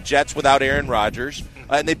blew out the Jets without Aaron Rodgers,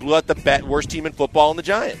 and they blew out the worst team in football in the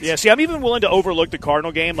Giants. Yeah, see, I'm even willing to overlook the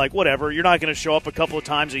Cardinal game. Like, whatever, you're not going to show up a couple of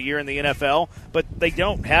times a year in the NFL, but they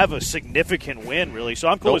don't have a significant win, really. So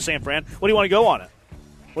I'm cool with San Fran. What do you want to go on it?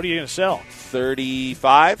 What are you going to sell?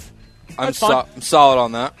 35. I'm solid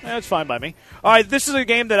on that. That's fine by me. All right, this is a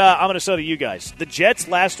game that I'm going to sell to you guys. The Jets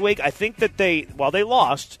last week, I think that while they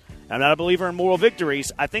lost, I'm not a believer in moral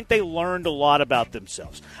victories, I think they learned a lot about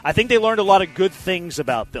themselves. I think they learned a lot of good things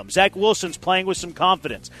about them. Zach Wilson's playing with some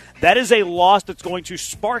confidence. That is a loss that's going to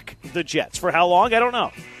spark the Jets. For how long? I don't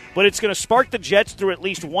know. But it's going to spark the Jets through at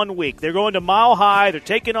least 1 week. They're going to Mile High. They're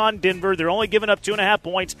taking on Denver. They're only giving up 2.5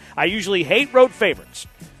 points. I usually hate road favorites.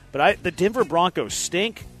 But the Denver Broncos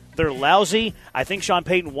stink. They're lousy. I think Sean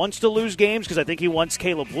Payton wants to lose games because I think he wants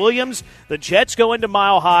Caleb Williams. The Jets go into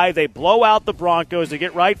Mile High. They blow out the Broncos. They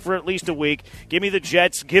get right for at least a week. Give me the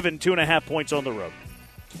Jets given 2.5 points on the road.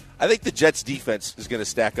 I think the Jets' defense is going to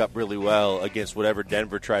stack up really well against whatever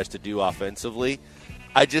Denver tries to do offensively.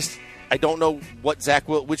 I don't know what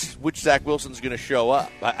which Zach Wilson's going to show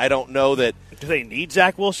up. I don't know that. Do they need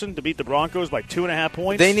Zach Wilson to beat the Broncos by 2.5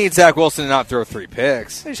 points? They need Zach Wilson to not throw 3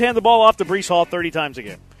 picks. They just hand the ball off to Breece Hall 30 times a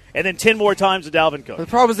game. And then 10 more times to Dalvin Cook. The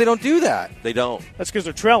problem is they don't do that. They don't. That's because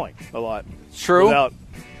they're trailing a lot. True.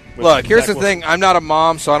 Look, here's the thing. I'm not a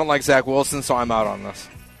mom, so I don't like Zach Wilson, so I'm out on this.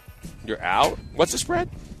 You're out? What's the spread?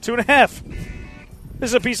 2.5. This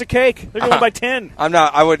is a piece of cake. They're going by 10. I'm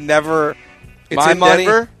not. I would never. It's my in money.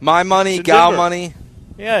 Denver? My money. It's in Gal Denver. money.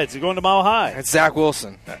 Yeah, it's going to Mile High. It's Zach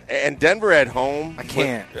Wilson. And Denver at home. I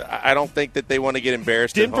can't. I don't think that they want to get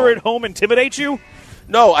embarrassed Denver at at home intimidates you?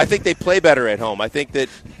 No, I think they play better at home. I think that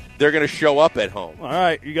they're going to show up at home. All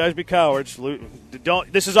right, you guys be cowards.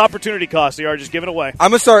 Don't. This is opportunity cost. They are just giving away.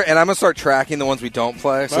 I'm gonna start tracking the ones we don't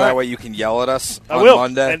play, so that way you can yell at us on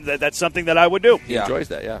Monday. And that's something that I would do. He enjoys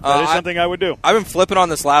that, yeah. That is something I would do. I've been flipping on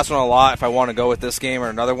this last one a lot if I want to go with this game or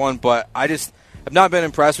another one, but I've not been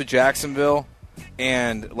impressed with Jacksonville.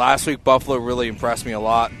 And last week, Buffalo really impressed me a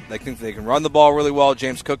lot. I think they can run the ball really well.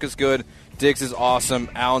 James Cook is good. Diggs is awesome.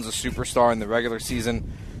 Allen's a superstar in the regular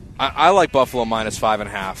season. I like Buffalo minus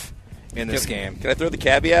 5.5 in this game. Can I throw the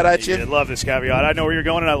caveat at you? I love this caveat. I know where you're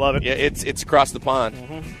going, and I love it. Yeah, it's across the pond.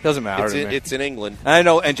 Doesn't matter to me. It's in England. I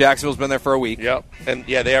know, and Jacksonville's been there for a week. Yep. And,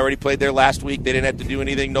 they already played there last week. They didn't have to do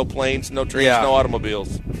anything. No planes, no trains, no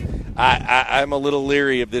automobiles. I'm a little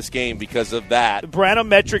leery of this game because of that. Branham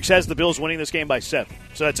Metrics has the Bills winning this game by 7.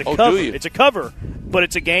 So that's a cover. Do you? It's a cover, but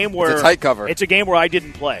it's a game where it's a tight cover. It's a game where I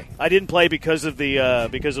didn't play. I didn't play because of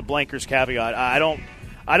Blanker's caveat.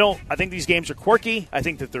 I think these games are quirky. I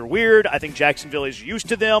think that they're weird. I think Jacksonville is used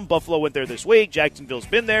to them. Buffalo went there this week. Jacksonville's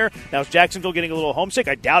been there. Now, is Jacksonville getting a little homesick?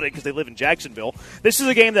 I doubt it because they live in Jacksonville. This is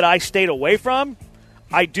a game that I stayed away from.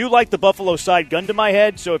 I do like the Buffalo side gun to my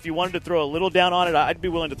head, so if you wanted to throw a little down on it, I'd be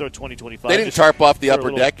willing to throw 20-25. They didn't tarp off the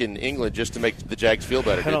upper deck in England just to make the Jags feel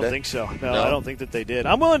better, did they? I don't think so. No, I don't think that they did.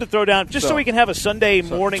 I'm willing to throw down just so we can have a Sunday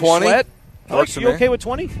morning 20? sweat. You okay with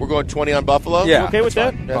 20? We're going 20 on Buffalo? Yeah. You okay with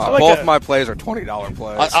that? Both my plays are $20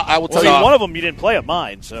 plays. I will tell you. One of them you didn't play of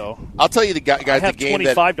mine, so. I'll tell you, guys, I have the game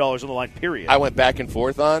 $25 on the line, period. I went back and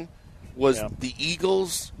forth on was the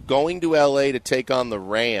Eagles going to L.A. to take on the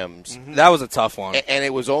Rams. That was a tough one. And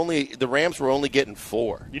it was the Rams were only getting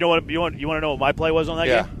 4. You know what? You want to know what my play was on that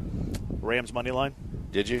game? Rams money line.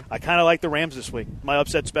 Did you? I kind of like the Rams this week. My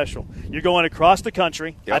upset special. You're going across the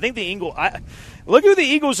country. Yep. I think the Eagles. Look who the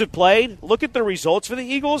Eagles have played. Look at the results for the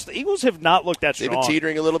Eagles. The Eagles have not looked that strong. They've been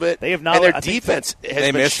teetering a little bit. They have not. And their defense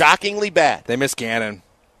has been shockingly bad. They miss Gannon.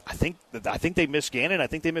 I think they miss Gannon. I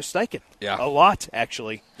think they miss Steichen. Yeah. A lot,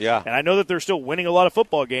 actually. Yeah. And I know that they're still winning a lot of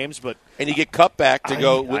football games, but you get cut back to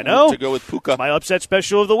go with Puka. My upset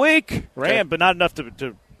special of the week. Ram, but not enough to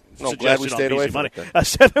glad we stayed away from it.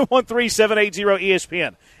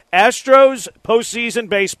 713-780-ESPN. Astros postseason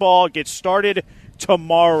baseball gets started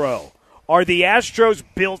tomorrow. Are the Astros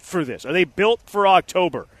built for this? Are they built for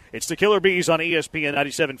October? It's the Killer Bees on ESPN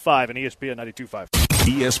 97.5 and ESPN 92.5.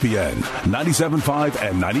 ESPN 97.5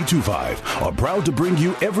 and 92.5 are proud to bring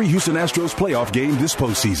you every Houston Astros playoff game this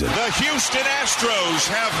postseason. The Houston Astros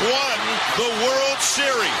have won the World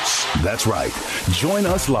Series. That's right. Join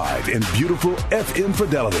us live in beautiful FM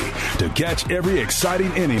fidelity to catch every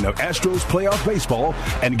exciting inning of Astros playoff baseball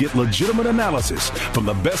and get legitimate analysis from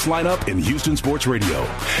the best lineup in Houston sports radio.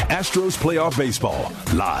 Astros playoff baseball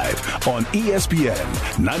live on ESPN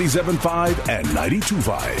 97.5 and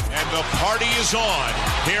 92.5. And the party is on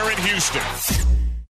here in Houston.